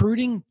the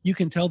recruiting, you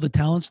can tell the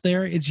talent's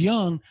there. It's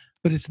young,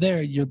 but it's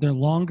there. They're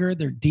longer,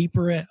 they're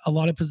deeper at a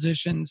lot of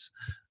positions.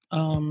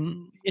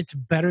 It's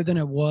better than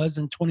it was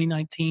in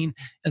 2019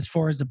 as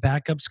far as the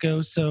backups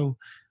go. So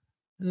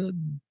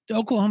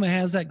Oklahoma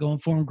has that going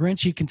for them.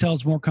 Grinch, you can tell,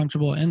 is more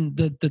comfortable. And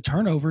the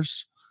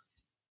turnovers,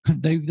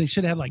 they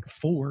should have had like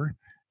 4,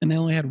 and they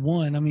only had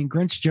 1. I mean,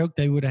 Grinch joked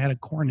they would have had a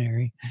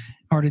coronary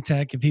heart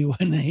attack if he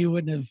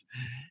wouldn't have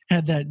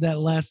had that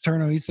last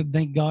turnover. He said,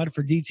 thank God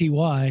for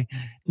DTY,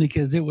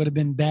 because it would have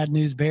been bad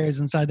news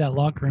bears inside that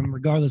locker room,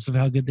 regardless of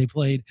how good they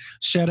played.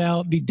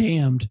 Shutout be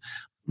damned.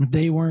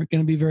 They weren't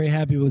going to be very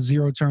happy with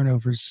 0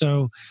 turnovers.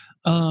 So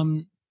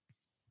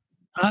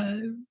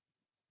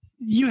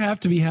you have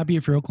to be happy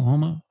if you're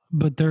Oklahoma,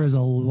 but there is a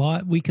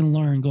lot we can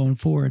learn going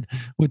forward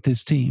with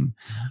this team.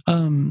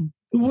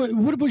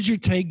 What was your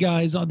take,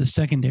 guys, on the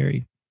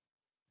secondary?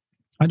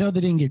 I know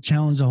they didn't get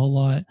challenged a whole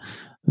lot,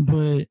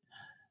 but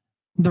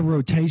the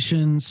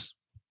rotations,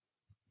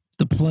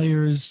 the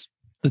players,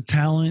 the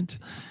talent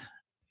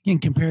in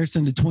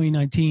comparison to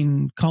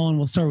 2019. Colin,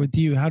 we'll start with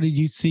you. How do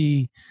you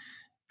see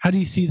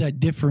that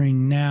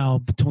differing now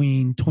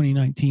between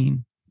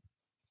 2019?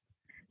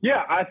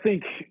 Yeah, I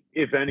think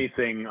if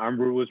anything, I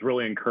was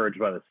really encouraged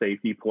by the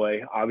safety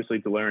play. Obviously,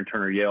 De'Aaron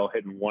Turner-Yale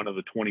hitting one of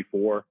the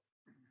 24.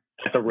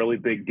 That's a really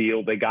big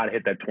deal. They got to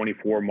hit that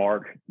 24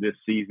 mark this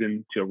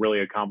season to really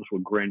accomplish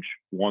what Grinch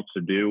wants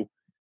to do.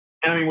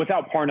 And I mean,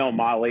 without Parnell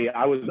Motley,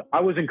 I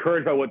was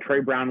encouraged by what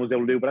Trey Brown was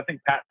able to do, but I think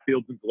Pat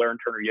Fields and De'Aaron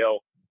Turner-Yale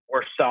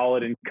were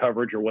solid in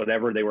coverage or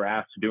whatever they were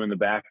asked to do in the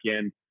back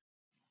end.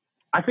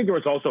 I think there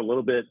was also a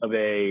little bit of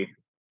a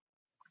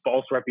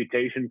false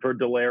reputation for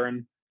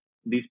De'Laren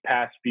these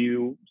past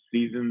few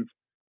seasons,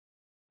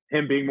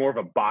 him being more of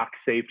a box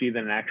safety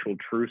than an actual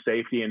true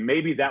safety. And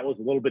maybe that was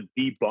a little bit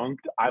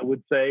debunked, I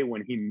would say,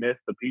 when he missed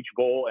the Peach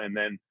Bowl and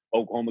then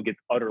Oklahoma gets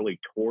utterly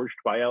torched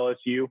by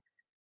LSU.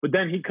 But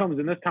then he comes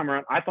in this time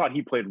around. I thought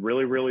he played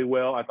really, really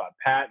well. I thought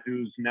Pat,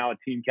 who's now a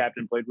team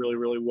captain, played really,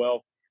 really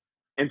well.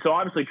 And so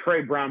obviously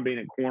Trey Brown being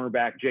a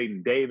cornerback,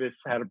 Jaden Davis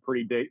had a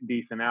pretty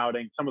decent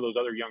outing. Some of those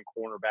other young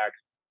cornerbacks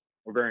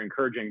were very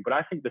encouraging. But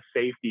I think the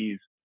safeties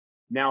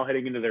now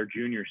heading into their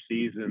junior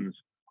seasons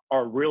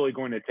are really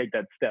going to take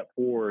that step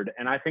forward.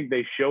 And I think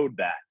they showed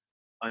that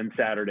on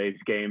Saturday's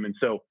game. And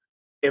so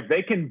if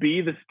they can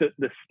be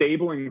the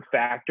stabling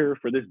factor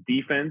for this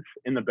defense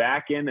in the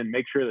back end and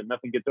make sure that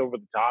nothing gets over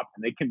the top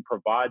and they can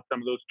provide some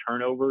of those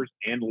turnovers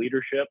and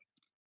leadership,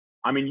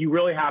 I mean, you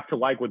really have to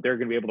like what they're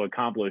going to be able to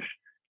accomplish,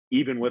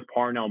 even with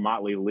Parnell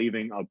Motley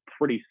leaving a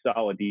pretty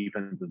solid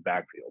defensive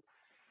backfield.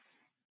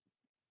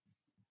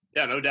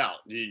 Yeah, no doubt.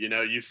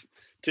 You've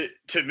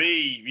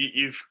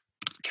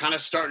kind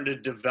of starting to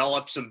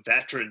develop some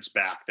veterans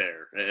back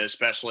there,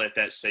 especially at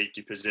that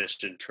safety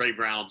position. Trey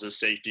Brown's a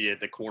safety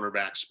at the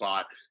cornerback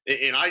spot.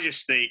 And I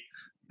just think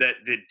that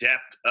the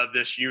depth of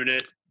this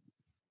unit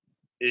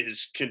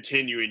is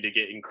continuing to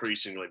get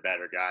increasingly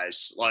better,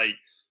 guys. Like,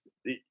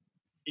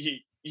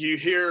 you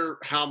hear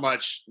how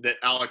much that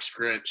Alex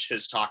Grinch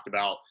has talked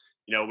about,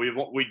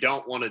 we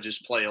don't want to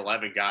just play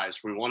 11 guys.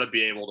 We want to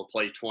be able to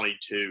play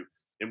 22,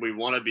 and we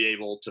want to be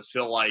able to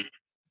feel like,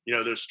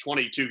 those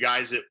 22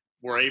 guys that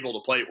we're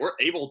able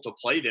to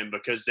play them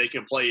because they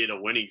can play at a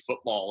winning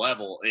football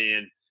level.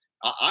 And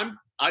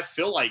I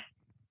feel like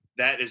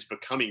that is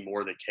becoming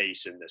more the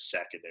case in this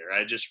secondary.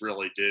 I just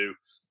really do.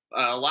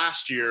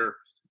 Last year,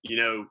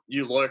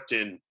 you looked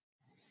and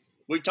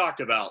we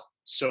talked about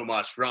so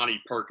much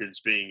Ronnie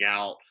Perkins being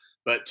out,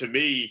 but to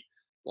me,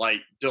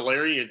 like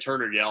Delarian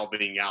Turner-Yell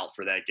being out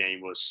for that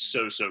game was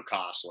so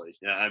costly.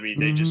 I mean,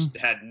 they just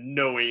had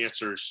no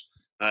answers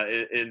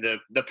in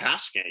the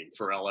pass game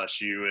for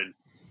LSU. And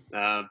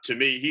to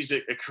me, he's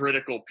a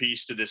critical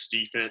piece to this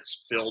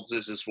defense. Fields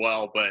is as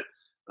well, but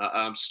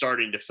I'm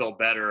starting to feel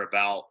better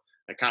about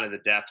kind of the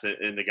depth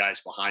in the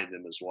guys behind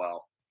them as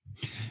well.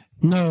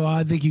 No,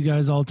 I think you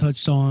guys all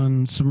touched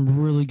on some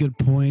really good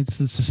points.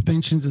 The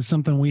suspensions is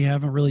something we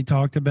haven't really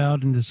talked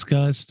about and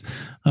discussed.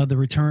 The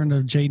return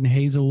of Jaden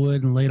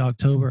Hazelwood in late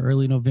October,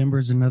 early November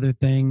is another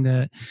thing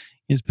that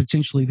is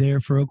potentially there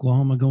for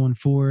Oklahoma going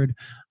forward.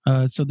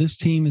 So this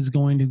team is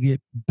going to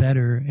get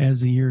better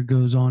as the year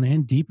goes on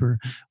and deeper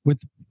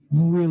with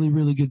really,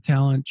 really good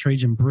talent.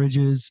 Trajan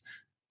Bridges,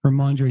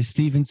 Ramondre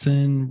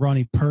Stevenson,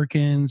 Ronnie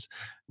Perkins,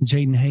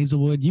 Jaden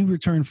Hazelwood. You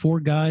return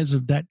 4 guys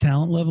of that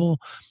talent level.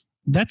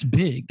 That's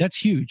big. That's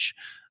huge.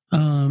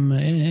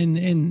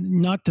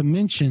 And not to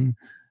mention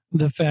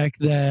the fact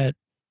that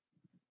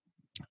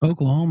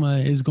Oklahoma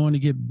is going to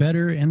get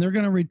better and they're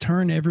going to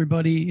return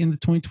everybody in the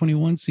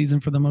 2021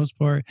 season for the most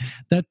part.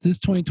 That this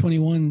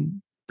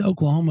 2021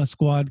 Oklahoma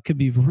squad could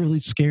be really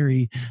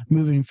scary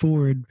moving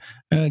forward.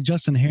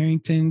 Justin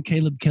Harrington,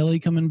 Caleb Kelly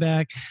coming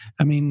back.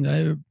 I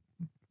mean,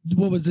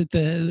 what was it?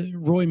 The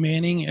Roy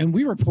Manning, and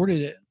we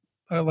reported it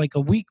like a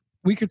week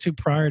or two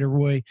prior to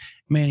Roy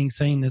Manning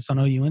saying this on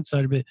OU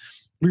Insider, but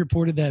we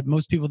reported that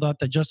most people thought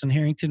that Justin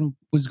Harrington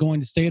was going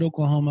to stay at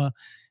Oklahoma.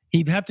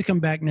 He'd have to come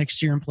back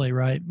next year and play,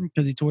 right?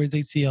 Because he tore his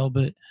ACL,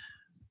 but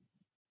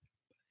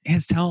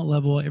his talent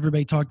level,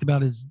 everybody talked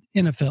about his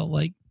NFL,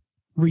 like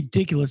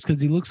ridiculous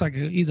because he looks like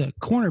he's a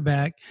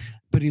cornerback,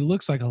 but he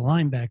looks like a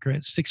linebacker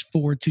at 6'4",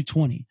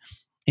 220,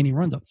 and he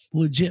runs a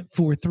legit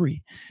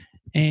 4.3.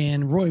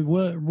 And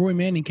Roy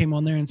Manning came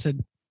on there and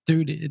said,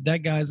 dude,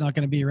 that guy's not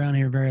going to be around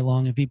here very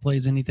long if he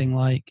plays anything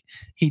like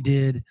he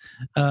did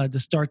to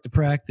start the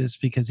practice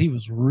because he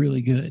was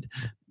really good.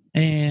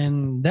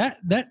 And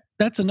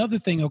that's another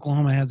thing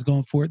Oklahoma has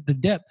going for it, the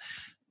depth.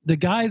 The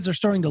guys are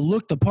starting to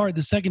look the part,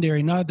 the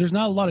secondary. There's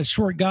not a lot of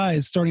short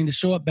guys starting to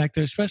show up back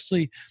there,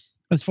 especially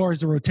as far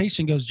as the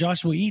rotation goes.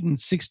 Joshua Eaton,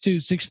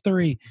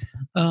 6'2",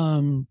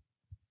 6'3".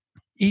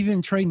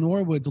 Even Trey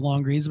Norwood's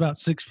longer. He's about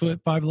 6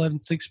 foot, 5'11",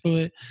 6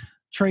 foot.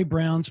 Trey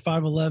Brown's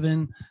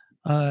 5'11".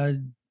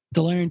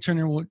 Delarian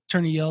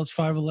Turner-Yell is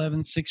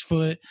 5'11", 6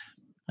 foot.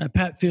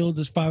 Pat Fields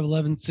is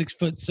 5'11", 6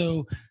 foot.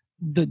 So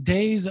the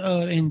days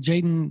and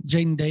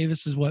Jaden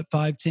Davis is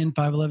 5'10",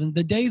 5'11".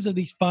 The days of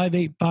these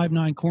 5'8",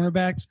 5'9"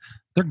 cornerbacks,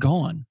 they're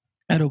gone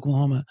at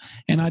Oklahoma.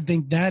 And I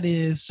think that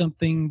is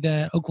something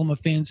that Oklahoma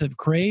fans have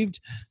craved,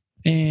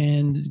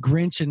 and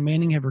Grinch and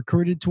Manning have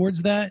recruited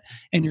towards that.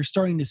 And you're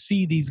starting to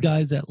see these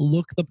guys that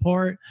look the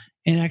part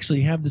and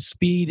actually have the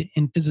speed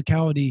and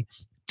physicality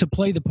to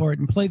play the part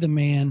and play the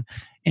man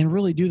and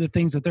really do the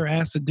things that they're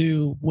asked to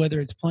do, whether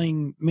it's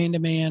playing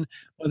man-to-man,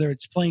 whether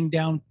it's playing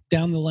down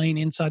the lane,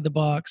 inside the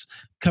box,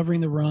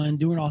 covering the run,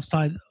 doing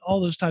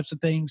all those types of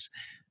things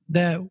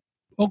that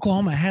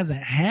Oklahoma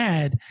hasn't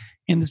had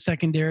in the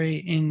secondary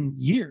in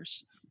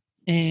years.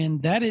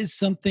 And that is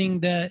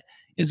something that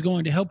is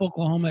going to help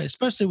Oklahoma,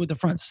 especially with the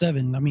front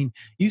seven. I mean,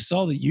 you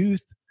saw the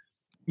youth.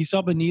 You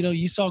saw Benito.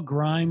 You saw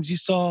Grimes. You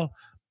saw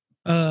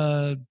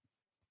Perry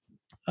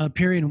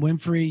and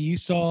Winfrey. You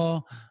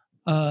saw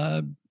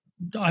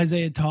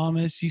Isaiah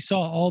Thomas. You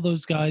saw all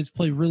those guys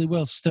play really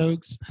well.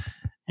 Stokes.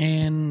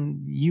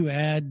 And you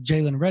add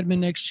Jalen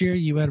Redmond next year.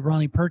 You add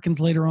Ronnie Perkins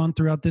later on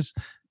throughout this.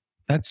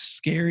 That's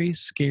scary,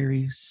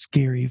 scary,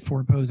 scary for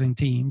opposing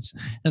teams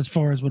as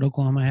far as what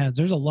Oklahoma has.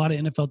 There's a lot of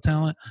NFL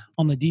talent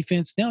on the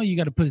defense. Now you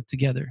got to put it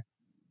together.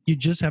 You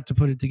just have to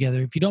put it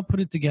together. If you don't put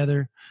it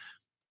together,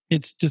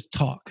 it's just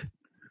talk.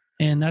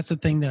 And that's the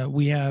thing that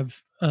we have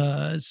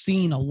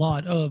seen a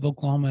lot of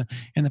Oklahoma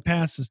in the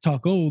past is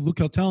talk, oh, look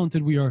how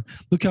talented we are.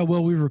 Look how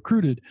well we've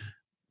recruited.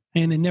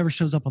 And it never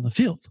shows up on the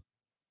field.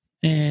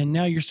 And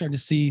now you're starting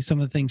to see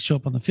some of the things show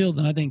up on the field.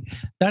 And I think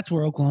that's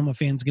where Oklahoma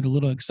fans get a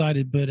little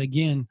excited. But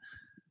again,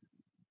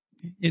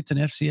 it's an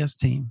FCS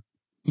team.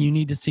 You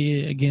need to see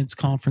it against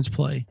conference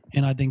play.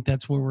 And I think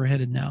that's where we're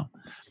headed now.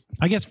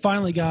 I guess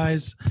finally,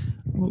 guys,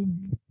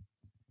 one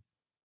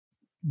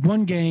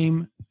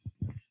game,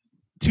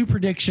 2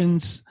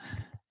 predictions,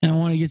 and I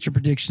want to get your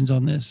predictions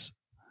on this.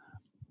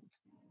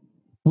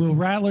 Will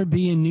Rattler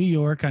be in New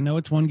York? I know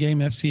it's 1 game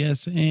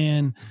FCS.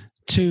 And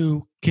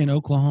 2, can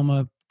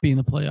Oklahoma be in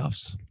the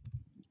playoffs?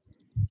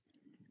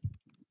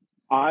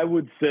 I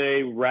would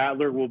say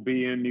Rattler will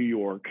be in New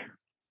York.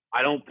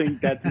 I don't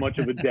think that's much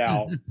of a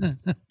doubt,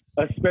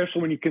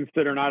 especially when you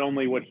consider not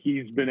only what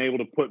he's been able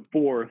to put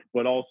forth,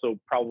 but also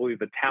probably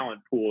the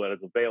talent pool that is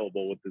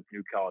available with this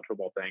new college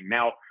football thing.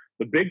 Now,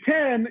 the Big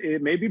Ten,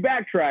 it may be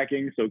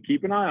backtracking, so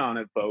keep an eye on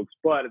it, folks.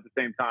 But at the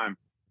same time,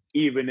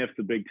 even if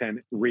the Big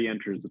Ten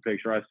re-enters the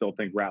picture, I still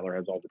think Rattler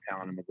has all the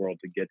talent in the world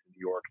to get to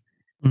New York.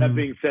 That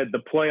being said,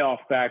 the playoff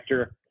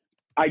factor,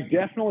 I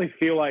definitely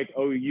feel like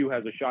OU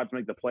has a shot to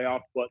make the playoff,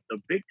 but the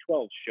Big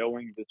 12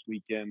 showing this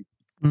weekend,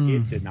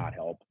 it did not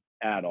help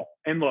at all.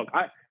 And look,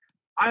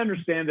 I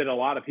understand that a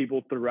lot of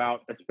people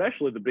throughout,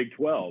 especially the Big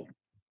 12,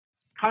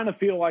 kind of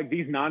feel like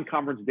these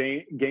non-conference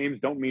games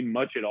don't mean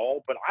much at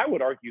all, but I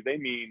would argue they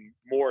mean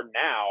more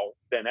now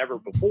than ever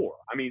before.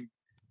 I mean,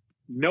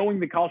 knowing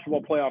the College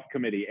Football Playoff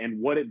Committee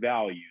and what it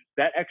values,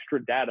 that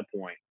extra data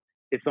point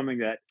is something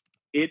that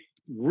it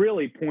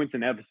really points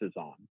an emphasis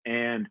on.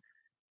 And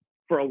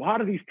for a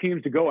lot of these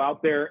teams to go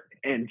out there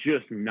and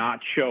just not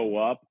show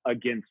up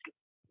against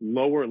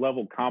lower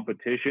level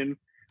competition,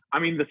 I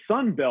mean, the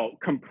Sun Belt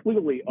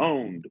completely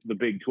owned the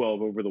Big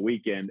 12 over the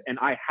weekend, and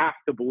I have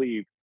to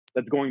believe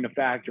that's going to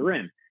factor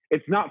in.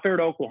 It's not fair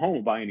to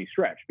Oklahoma by any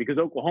stretch, because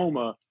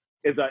Oklahoma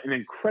is an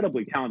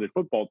incredibly talented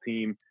football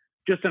team,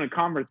 just in a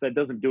conference that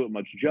doesn't do it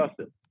much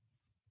justice.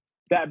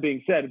 That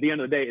being said, at the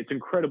end of the day, it's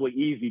incredibly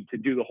easy to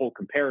do the whole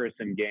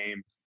comparison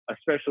game,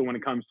 especially when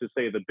it comes to,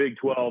 say, the Big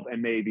 12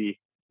 and maybe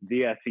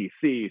the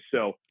SEC.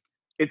 So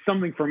it's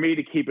something for me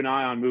to keep an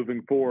eye on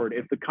moving forward.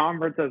 If the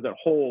conference as a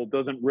whole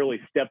doesn't really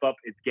step up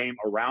its game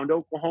around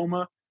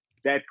Oklahoma,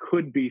 that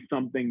could be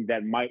something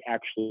that might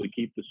actually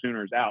keep the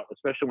Sooners out,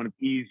 especially when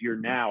it's easier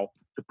now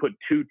to put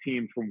 2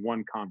 teams from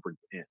one conference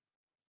in.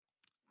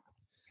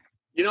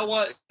 You know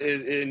what?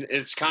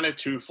 It's kind of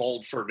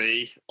twofold for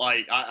me.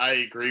 Like, I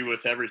agree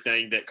with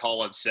everything that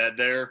Colin said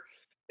there.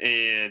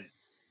 And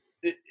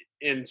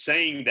in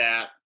saying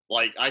that,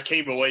 like, I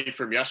came away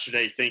from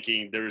yesterday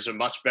thinking there's a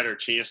much better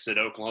chance that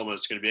Oklahoma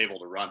is going to be able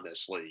to run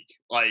this league.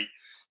 Like,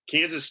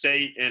 Kansas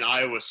State and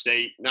Iowa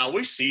State, now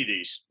we see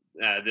these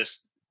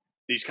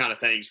kind of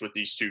things with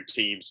these 2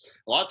 teams.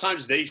 A lot of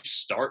times they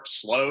start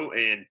slow,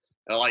 and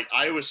like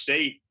Iowa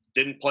State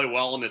didn't play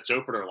well in its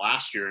opener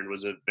last year and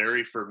was a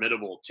very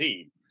formidable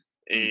team.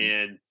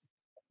 And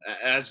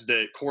as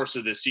the course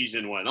of the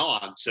season went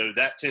on, so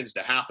that tends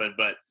to happen.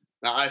 But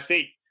I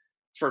think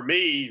for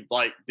me,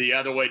 like, the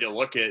other way to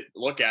look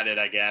at it,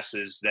 I guess,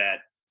 is that,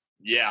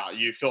 yeah,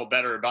 you feel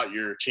better about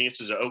your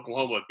chances of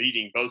Oklahoma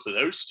beating both of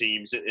those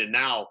teams. And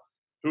now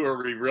who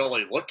are we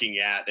really looking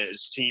at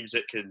as teams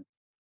that can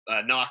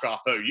knock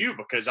off OU?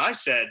 Because I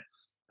said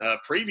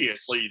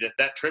previously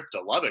that trip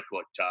to Lubbock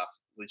looked tough.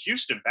 The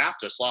Houston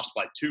Baptist lost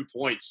by 2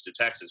 points to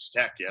Texas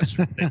Tech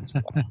yesterday.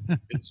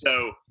 And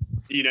so,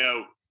 you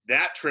know,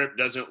 that trip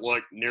doesn't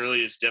look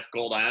nearly as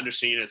difficult. I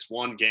understand it's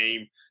 1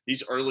 game.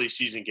 These early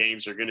season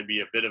games are going to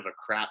be a bit of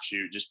a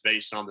crapshoot just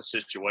based on the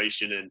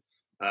situation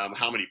and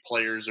how many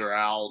players are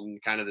out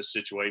and kind of the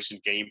situation,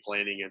 game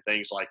planning and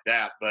things like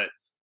that. But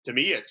to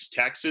me, it's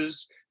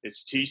Texas,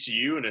 it's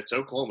TCU, and it's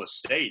Oklahoma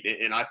State.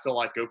 And I feel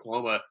like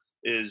Oklahoma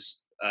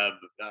is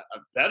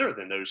better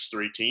than those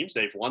 3 teams.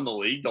 They've won the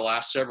league the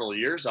last several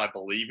years. I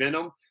believe in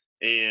them.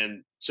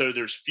 And so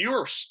there's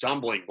fewer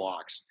stumbling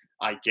blocks,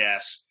 I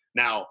guess.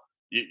 Now,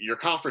 your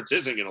conference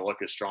isn't going to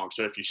look as strong.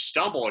 So if you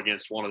stumble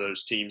against one of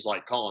those teams,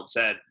 like Colin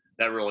said,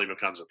 that really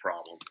becomes a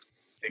problem.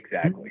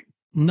 Exactly.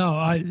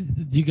 No,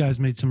 you guys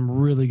made some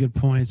really good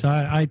points.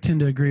 I tend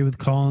to agree with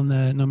Colin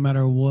that no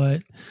matter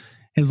what,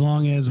 as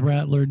long as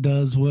Rattler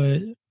does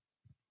what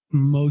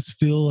most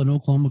feel an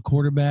Oklahoma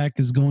quarterback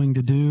is going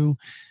to do,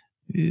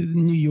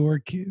 New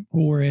York,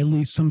 or at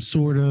least some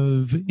sort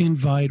of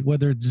invite,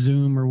 whether it's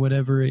Zoom or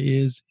whatever it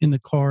is, in the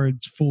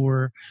cards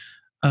for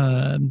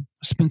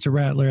Spencer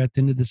Rattler at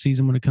the end of the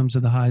season when it comes to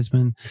the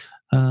Heisman.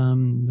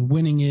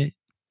 Winning it,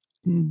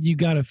 you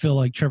got to feel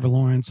like Trevor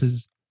Lawrence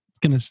is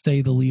going to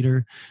stay the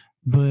leader.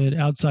 But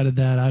outside of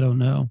that, I don't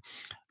know.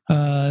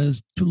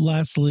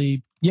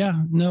 Lastly,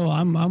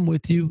 I'm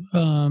with you.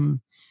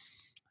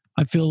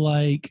 I feel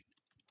like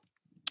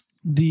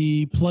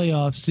the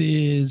playoffs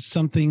is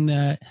something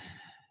that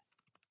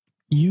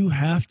you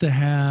have to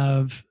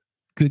have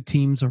good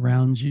teams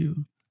around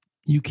you.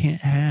 You can't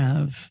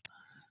have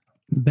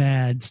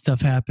bad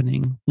stuff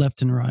happening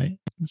left and right.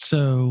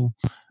 So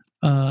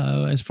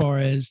as far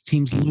as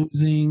teams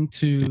losing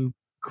to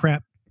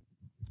crap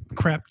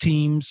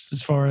teams,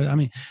 that's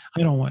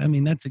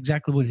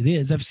exactly what it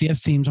is.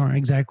 FCS teams aren't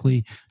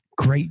exactly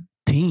great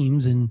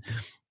teams, and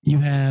you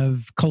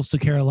have Coastal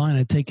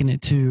Carolina taking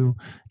it to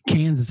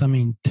Kansas.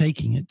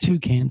 Taking it to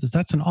Kansas.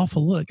 That's an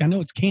awful look. I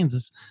know it's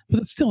Kansas, but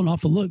it's still an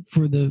awful look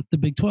for the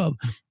Big 12.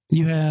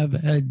 You have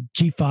a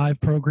G5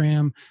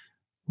 program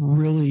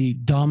really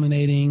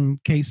dominating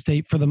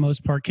K-State for the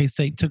most part.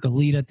 K-State took a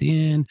lead at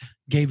the end,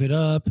 gave it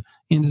up,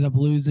 ended up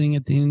losing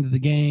at the end of the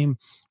game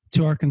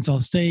to Arkansas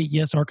State.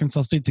 Yes,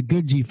 Arkansas State's a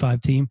good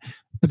G5 team,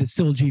 but it's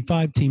still a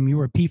G5 team.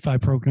 You're a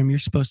P5 program. You're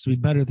supposed to be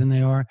better than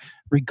they are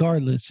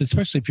regardless,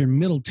 especially if you're a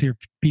middle-tier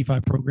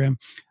P5 program.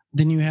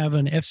 Then you have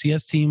an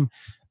FCS team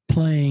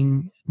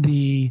playing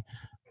the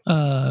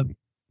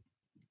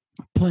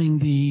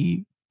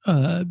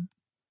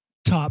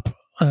top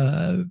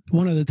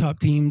one of the top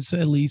teams,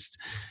 at least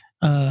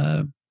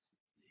not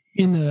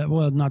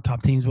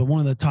top teams, but one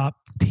of the top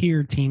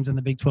tier teams in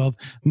the Big 12,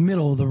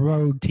 middle of the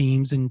road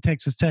teams in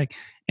Texas Tech,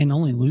 and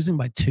only losing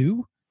by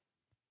 2.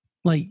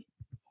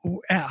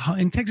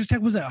 And Texas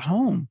Tech was at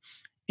home,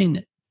 and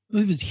it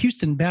was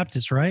Houston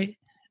Baptist, right?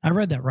 I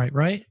read that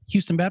right?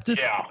 Houston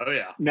Baptist? Yeah. Oh,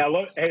 yeah. Now,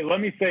 let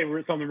me say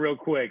something real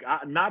quick.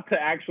 Not to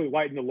actually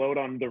lighten the load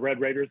on the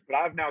Red Raiders, but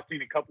I've now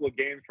seen a couple of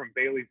games from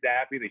Bailey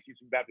Zappi, the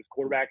Houston Baptist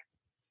quarterback.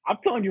 I'm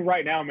telling you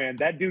right now, man,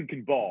 that dude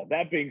can ball.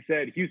 That being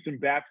said, Houston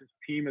Baptist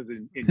team is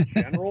in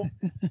general,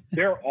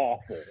 they're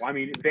awful.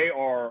 They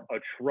are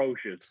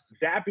atrocious.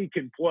 Zappi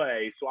can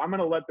play, so I'm going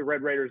to let the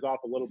Red Raiders off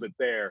a little bit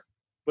there.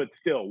 But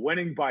still,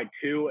 winning by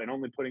 2 and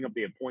only putting up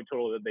the point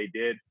total that they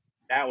did,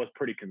 that was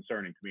pretty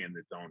concerning to me in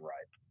its own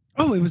right.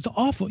 Oh, it was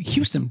awful.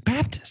 Houston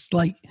Baptist.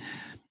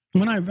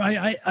 When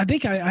I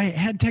think I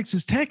had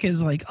Texas Tech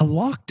as a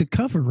lock to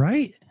cover,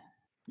 right?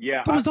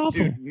 Yeah. It was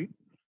awful. Dude,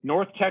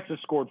 North Texas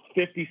scored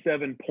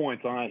 57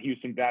 points on that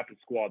Houston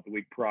Baptist squad the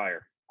week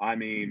prior.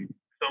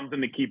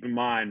 Something to keep in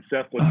mind.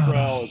 Seth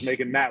Luttrell is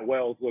making Matt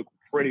Wells look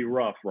pretty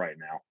rough right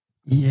now.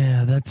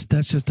 Yeah, that's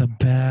just a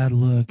bad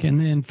look. And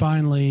then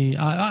finally,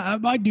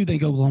 I do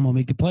think Oklahoma will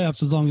make the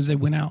playoffs as long as they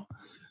win out.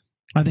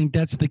 I think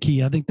that's the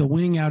key. I think the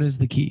winning out is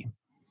the key.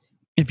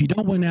 If you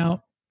don't win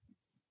out,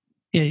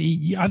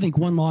 I think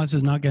one loss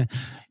is not going to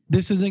 –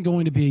 this isn't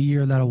going to be a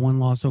year that a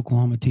one-loss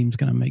Oklahoma team is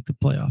going to make the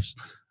playoffs.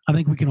 I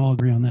think we can all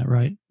agree on that,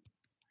 right?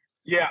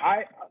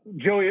 Yeah,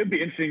 Joey, it'd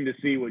be interesting to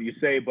see what you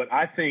say, but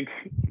I think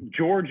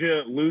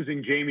Georgia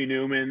losing Jamie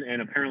Newman,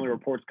 and apparently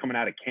reports coming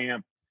out of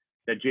camp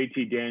that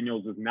JT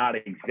Daniels is not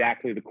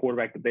exactly the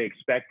quarterback that they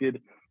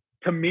expected.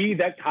 To me,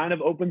 that kind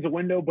of opens a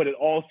window, but it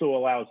also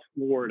allows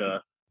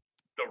Florida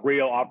the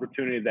real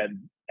opportunity that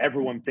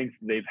everyone thinks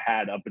they've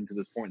had up until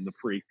this point in the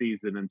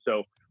preseason. And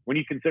so when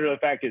you consider the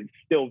fact that it's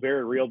still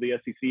very real, the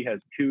SEC has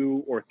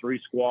 2 or 3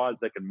 squads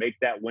that can make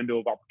that window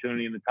of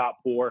opportunity in the top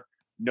 4.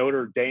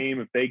 Notre Dame,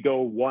 if they go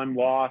one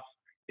loss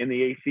in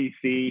the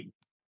ACC,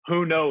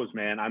 who knows,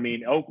 man?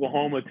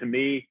 Oklahoma, to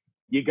me,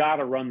 you got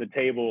to run the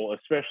table,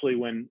 especially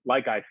when,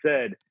 like I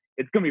said,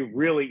 it's going to be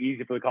really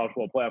easy for the College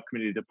Football Playoff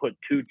Committee to put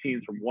 2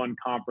 teams from one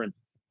conference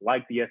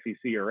like the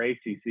SEC or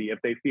ACC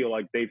if they feel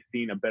like they've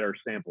seen a better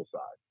sample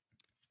size.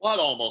 Well, I'd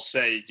almost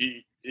say,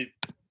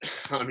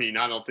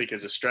 I don't think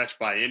it's a stretch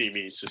by any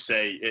means to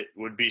say it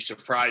would be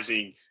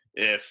surprising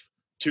if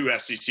 2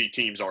 SEC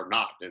teams are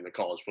not in the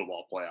college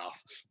football playoff.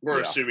 We're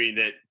assuming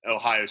that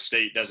Ohio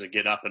State doesn't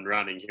get up and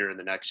running here in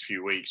the next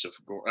few weeks.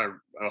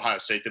 Ohio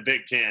State, the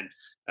Big Ten,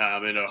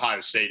 and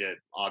Ohio State, an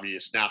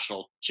obvious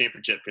national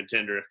championship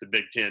contender if the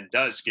Big Ten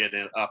does get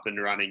up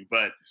and running.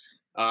 But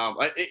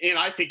and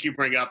I think you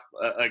bring up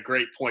a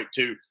great point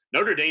too.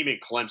 Notre Dame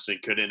and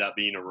Clemson could end up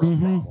being a real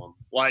problem.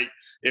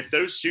 If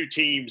those 2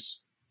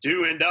 teams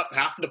do end up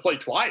having to play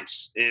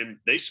twice and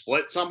they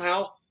split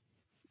somehow,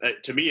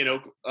 to me,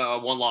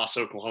 one-loss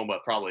Oklahoma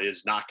probably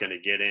is not going to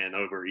get in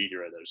over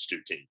either of those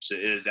 2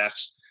 teams.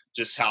 That's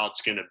just how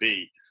it's going to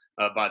be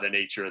by the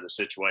nature of the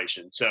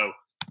situation. So,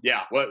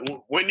 yeah,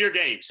 win your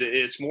games.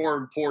 It's more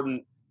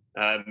important.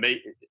 I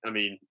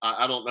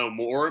don't know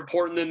more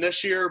important than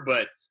this year,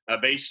 but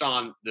based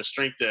on the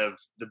strength of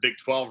the Big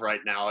 12 right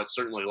now, it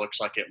certainly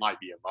looks like it might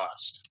be a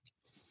must.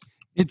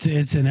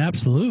 It's an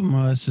absolute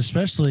must,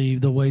 especially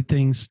the way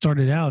things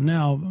started out.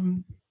 Now,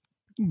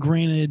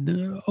 granted,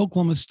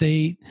 Oklahoma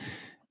State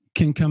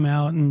can come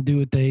out and do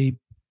what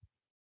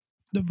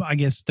I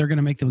guess they're going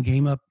to make the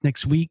game up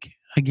next week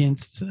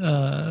against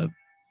the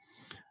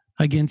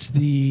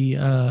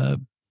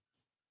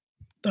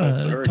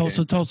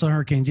Tulsa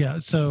Hurricanes. Yeah.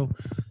 So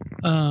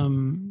as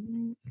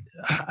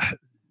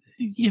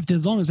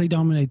long as they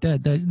dominate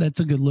that's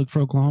a good look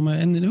for Oklahoma.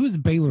 And then who does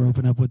Baylor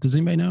open up with? Does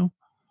anybody know?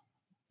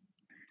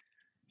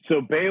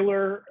 So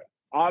Baylor,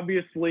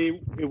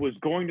 obviously, it was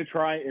going to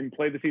try and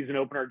play the season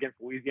opener against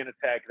Louisiana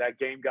Tech. That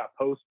game got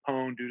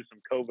postponed due to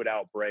some COVID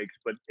outbreaks,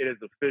 but it is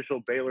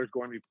official. Baylor's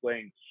going to be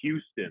playing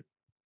Houston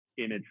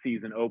in its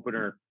season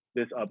opener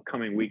this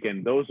upcoming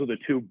weekend. Those are the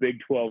two Big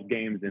 12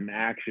 games in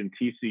action.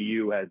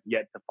 TCU has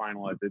yet to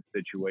finalize its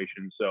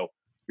situation. So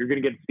you're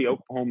going to get to see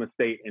Oklahoma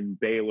State and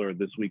Baylor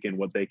this weekend,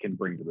 what they can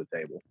bring to the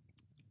table.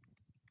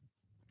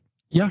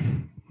 Yeah,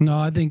 no,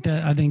 I think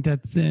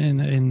that's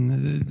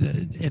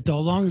as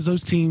long as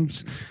those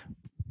teams,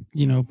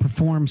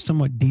 perform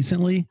somewhat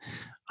decently,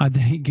 I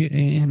think,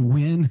 and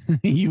win,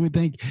 you would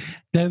think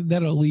that'll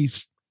at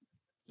least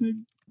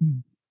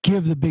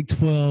give the Big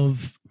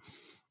 12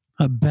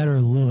 a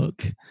better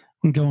look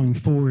going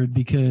forward,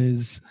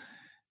 because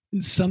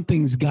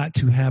something's got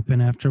to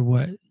happen after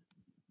what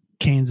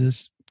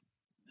Kansas,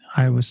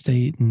 Iowa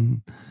State,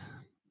 and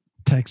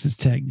Texas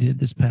Tech did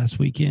this past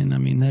weekend. I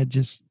mean, that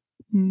just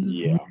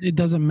it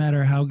doesn't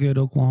matter how good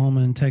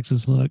Oklahoma and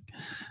Texas look.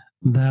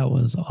 That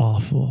was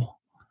awful.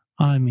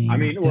 I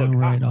mean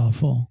downright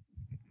awful.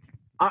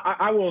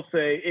 I will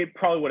say it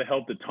probably would have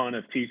helped a ton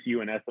if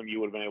TCU and SMU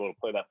would have been able to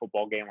play that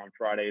football game on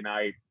Friday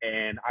night.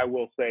 And I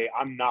will say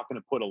I'm not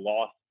going to put a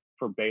loss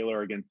for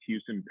Baylor against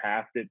Houston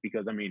past it,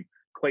 because,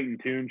 Clayton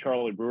Tune,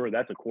 Charlie Brewer,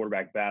 that's a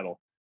quarterback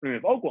battle.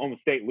 If Oklahoma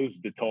State loses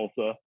to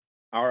Tulsa,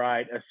 all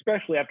right,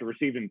 especially after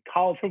receiving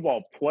college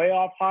football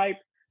playoff hype,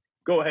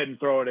 go ahead and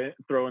throw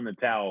in the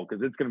towel,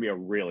 because it's going to be a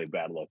really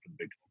bad look for the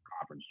Big 12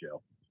 Conference,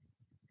 Joe.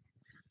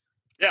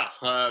 Yeah,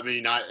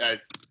 I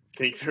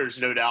think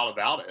there's no doubt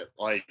about it.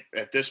 Like,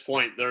 at this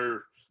point,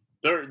 the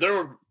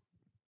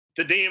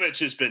damage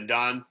has been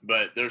done,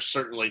 but there's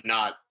certainly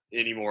not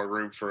any more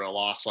room for a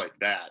loss like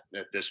that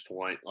at this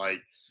point.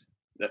 Like,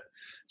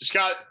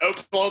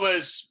 Oklahoma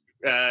is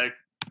they're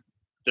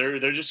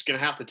just going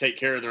to have to take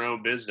care of their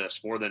own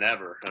business more than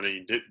ever.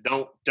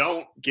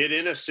 Don't get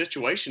in a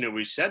situation, and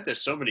we said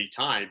this so many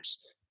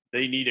times,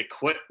 they need to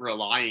quit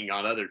relying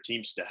on other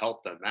teams to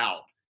help them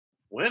out.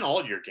 Win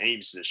all your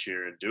games this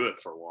year and do it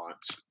for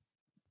once.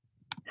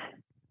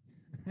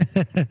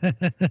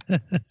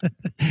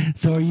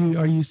 So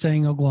are you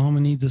saying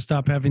Oklahoma needs to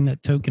stop having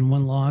that token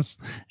one loss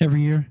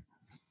every year?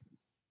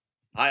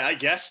 I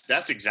guess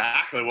that's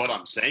exactly what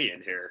I'm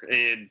saying here.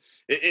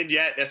 And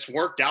yet it's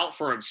worked out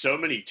for them so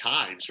many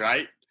times,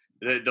 right?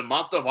 The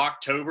month of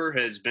October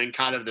has been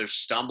kind of their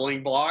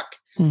stumbling block.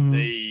 Mm-hmm.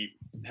 They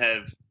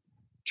have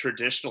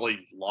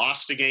traditionally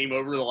lost a game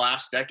over the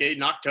last decade.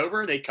 In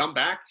October, they come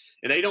back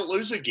and they don't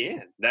lose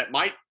again.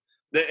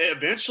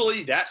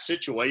 Eventually that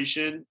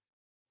situation,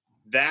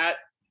 that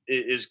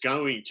is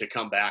going to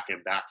come back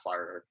and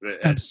backfire.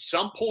 At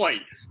some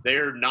point,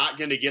 they're not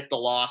going to get the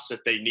loss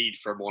that they need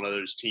from one of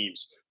those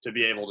teams to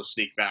be able to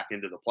sneak back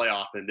into the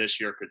playoff, and this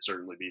year could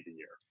certainly be the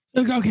year.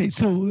 Okay,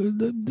 so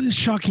the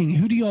shocking.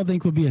 Who do y'all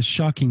think would be a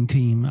shocking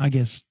team, I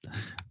guess,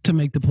 to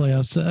make the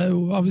playoffs?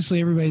 Obviously,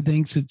 everybody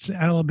thinks it's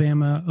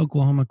Alabama,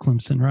 Oklahoma,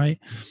 Clemson, right?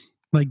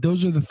 Like,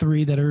 those are the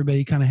three that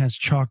everybody kind of has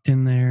chalked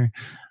in there.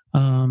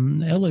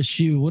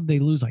 LSU, what did they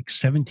lose, like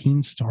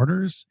 17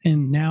 starters?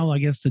 And now I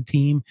guess the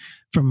team,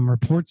 from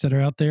reports that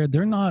are out there,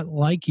 they're not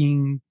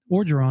liking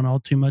Orgeron all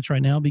too much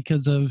right now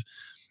because of,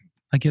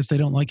 I guess they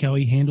don't like how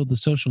he handled the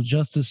social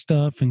justice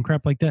stuff and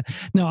crap like that.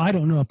 Now, I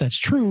don't know if that's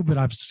true, but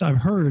I've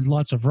heard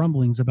lots of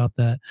rumblings about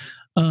that.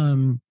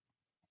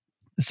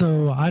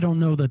 So I don't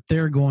know that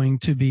they're going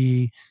to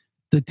be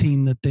the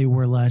team that they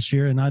were last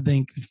year. And I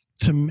think,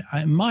 in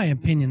my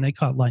opinion, they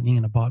caught lightning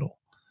in a bottle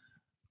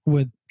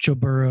with Joe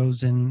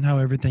Burrows and how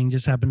everything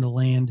just happened to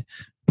land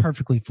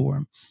perfectly for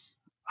him.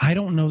 I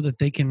don't know that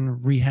they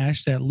can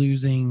rehash that,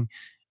 losing,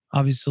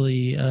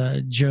 obviously,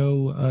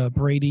 Joe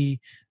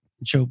Brady,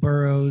 Joe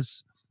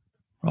Burrows,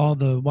 all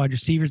the wide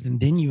receivers. And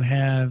then you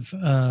have,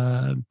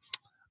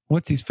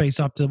 what's his face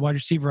the wide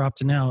receiver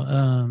opting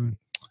out?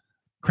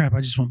 Crap,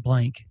 I just went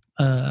blank.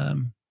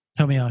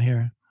 Help me out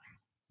here.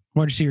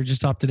 Wide receiver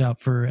just opted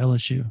out for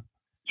LSU.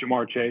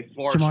 Jamar Chase.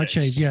 Jamar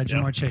Chase. Yeah,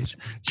 Jamar Chase.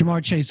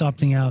 Jamar Chase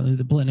opting out,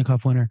 the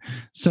Blitnikoff winner.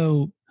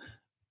 So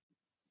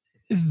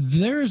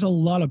there's a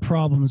lot of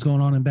problems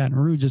going on in Baton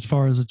Rouge as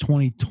far as the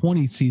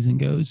 2020 season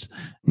goes.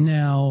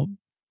 Now,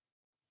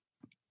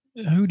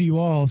 who do you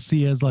all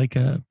see as like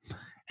an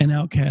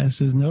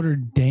outcast? Is Notre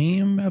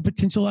Dame a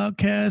potential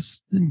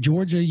outcast?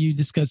 Georgia, you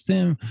discussed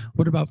them.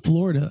 What about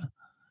Florida?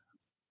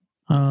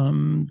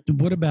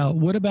 What about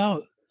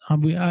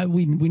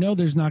we know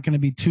there's not going to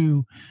be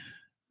two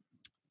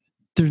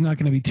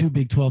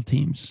Big 12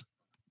 teams.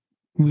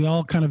 We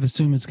all kind of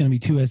assume it's going to be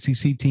two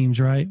SEC teams,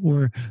 right?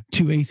 Or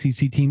two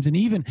ACC teams. And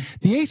even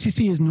the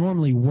ACC is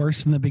normally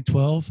worse than the Big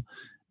 12,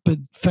 but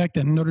the fact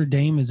that Notre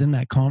Dame is in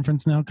that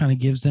conference now kind of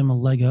gives them a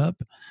leg up.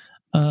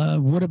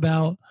 What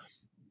about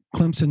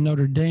Clemson,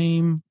 Notre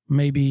Dame,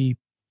 maybe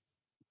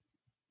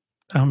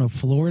I don't know,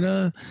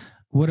 Florida.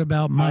 What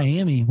about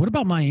Miami? What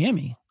about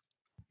Miami?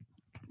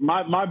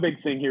 My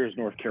big thing here is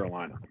North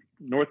Carolina.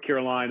 North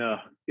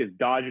Carolina is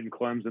dodging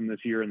Clemson this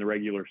year in the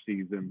regular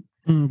season.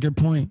 Good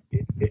point.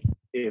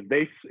 If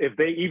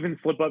they even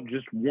slip up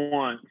just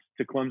once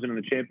to Clemson in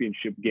the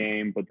championship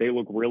game, but they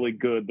look really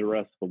good the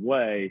rest of the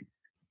way,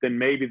 then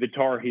maybe the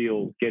Tar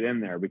Heels get in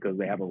there because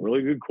they have a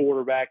really good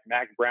quarterback.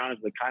 Mac Brown is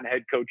the kind of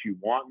head coach you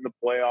want in the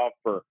playoff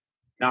for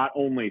not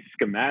only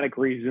schematic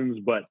reasons,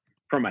 but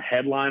from a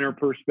headliner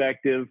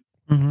perspective.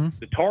 Mm-hmm.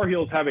 The Tar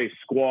Heels have a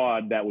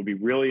squad that would be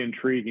really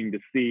intriguing to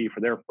see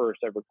for their first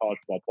ever college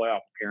football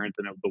playoff appearance.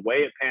 And the way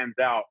it pans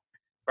out,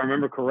 if I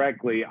remember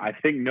correctly, I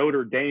think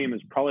Notre Dame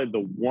is probably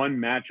the one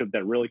matchup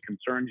that really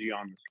concerns you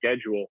on the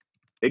schedule.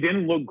 They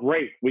didn't look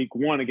great week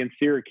one against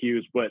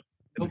Syracuse, but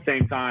at the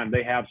same time,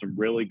 they have some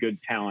really good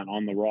talent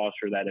on the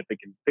roster that if they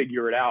can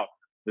figure it out,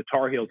 the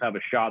Tar Heels have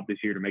a shot this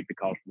year to make the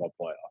college football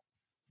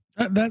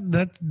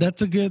playoff.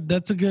 That's a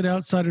good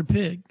outsider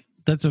pick.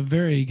 That's a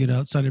very good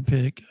outsider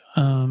pick.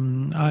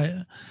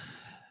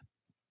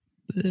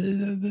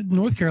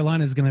 North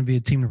Carolina is going to be a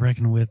team to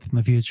reckon with in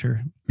the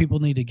future. People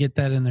need to get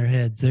that in their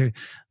heads.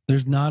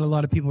 There's not a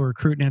lot of people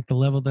recruiting at the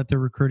level that they're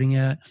recruiting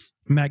at.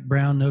 Mac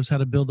Brown knows how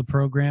to build a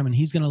program, and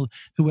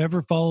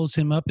whoever follows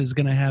him up is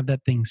going to have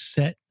that thing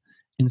set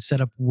and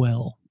set up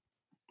well,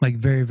 like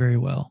very, very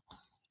well.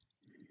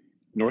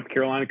 North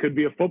Carolina could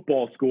be a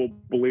football school,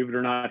 believe it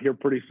or not, here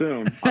pretty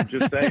soon. I'm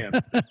just saying.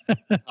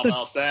 How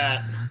about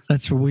that?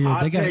 That's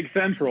weird. They got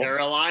Central.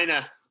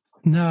 Carolina.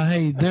 No,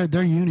 hey,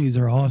 their unis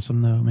are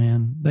awesome though,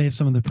 man. They have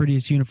some of the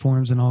prettiest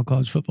uniforms in all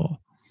college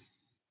football.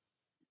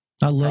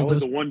 I love Probably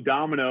those. the one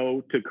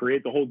domino to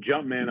create the whole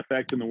Jumpman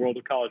effect in the world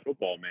of college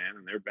football, man,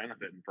 and they're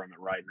benefiting from it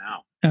right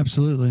now.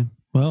 Absolutely.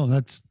 Well,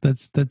 that's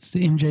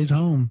MJ's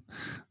home,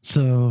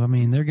 so I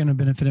mean they're going to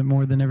benefit it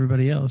more than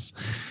everybody else.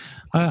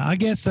 I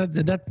guess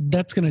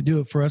that's going to do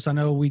it for us. I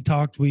know we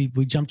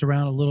jumped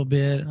around a little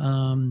bit.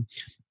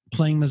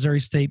 Playing Missouri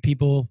State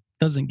people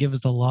doesn't give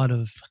us a lot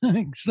of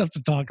stuff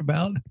to talk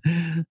about.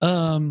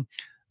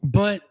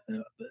 But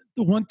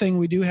the one thing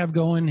we do have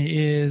going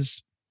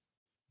is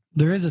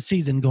there is a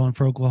season going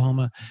for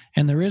Oklahoma,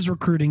 and there is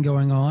recruiting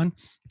going on.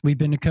 We've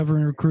been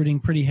covering recruiting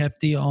pretty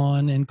hefty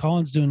and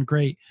Colin's doing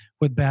great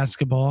with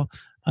basketball.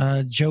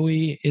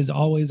 Joey is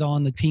always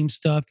on the team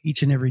stuff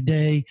each and every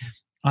day.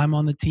 I'm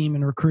on the team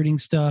and recruiting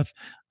stuff.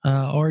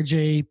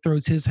 RJ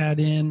throws his hat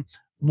in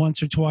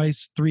once or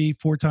twice,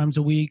 3-4 times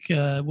a week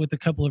with a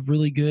couple of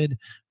really good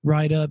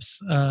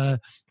write-ups.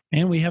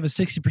 And we have a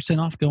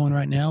 60% off going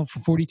right now. For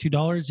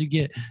 $42, you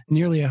get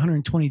nearly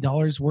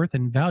 $120 worth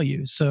in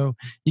value. So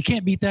you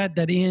can't beat that.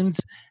 That ends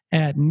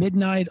at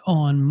midnight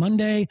on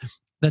Monday.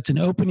 That's an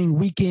opening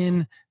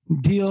weekend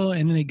deal,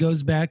 and then it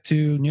goes back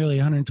to nearly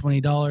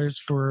 $120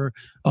 for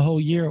a whole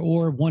year,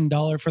 or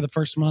 $1 for the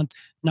first month,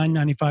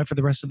 $9.95 for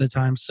the rest of the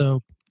time.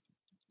 So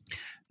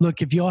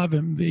look, if you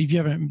haven't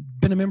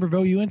been a member of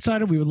OU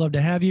Insider, we would love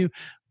to have you.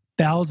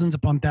 Thousands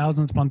upon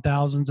thousands upon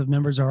thousands of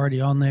members are already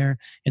on there.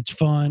 It's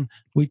fun.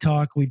 We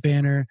talk, we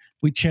banter,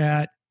 we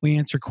chat, we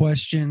answer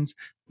questions,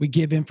 we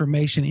give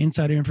information,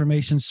 insider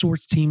information,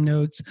 source team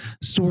notes,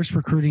 source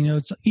recruiting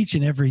notes each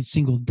and every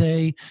single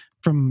day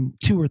from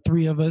 2 or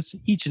 3 of us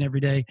each and every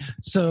day.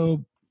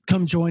 So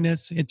come join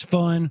us. It's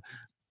fun.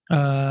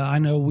 I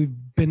know we've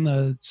been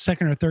the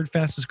second or third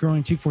fastest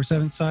growing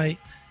 247 site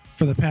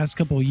for the past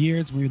couple of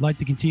years. We would like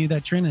to continue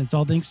that trend, and it's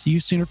all thanks to you,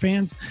 Sooner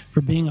fans,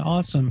 for being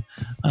awesome.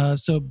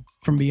 So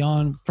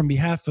on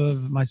behalf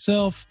of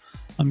myself,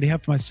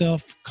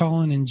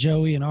 Colin and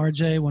Joey and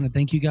RJ, I want to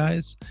thank you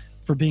guys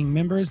for being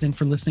members and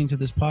for listening to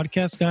this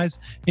podcast. Guys,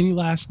 any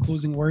last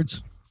closing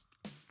words?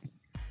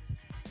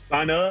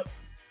 Sign up.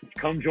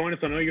 Come join us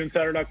on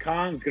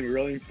OUinsider.com. It's going to be a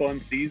really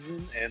fun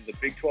season, and the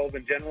Big 12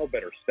 in general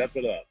better step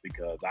it up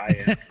because I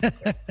am.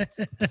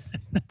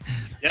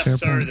 Yes,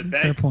 Fair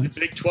sir. points.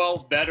 The Big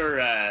 12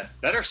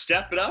 better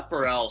step it up,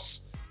 or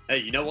else, hey,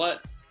 you know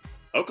what?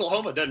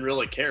 Oklahoma doesn't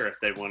really care if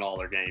they win all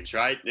their games,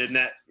 right? Isn't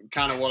that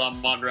kind of what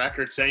I'm on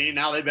record saying?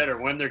 Now they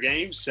better win their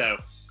games. So,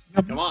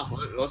 come on,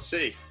 let's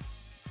see.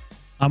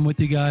 I'm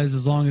with you guys.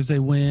 As long as they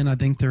win, I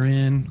think they're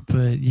in,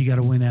 but you got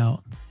to win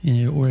out.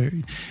 Or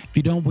if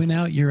you don't win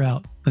out, you're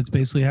out. That's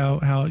basically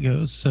how it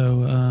goes.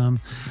 So,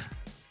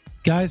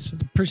 guys,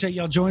 appreciate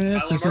y'all joining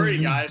us.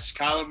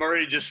 Kyler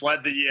Murray just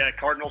led the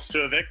Cardinals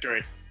to a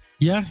victory.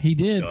 Yeah, he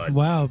did. Good.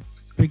 Wow.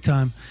 Big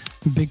time.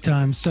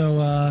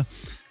 So,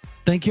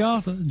 thank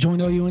y'all. Join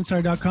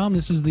OUinsider.com.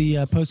 This is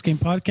the post-game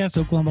podcast.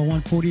 Oklahoma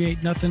won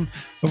 48-0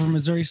 over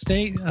Missouri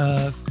State.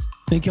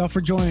 Thank y'all for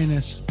joining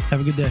us.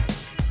 Have a good day.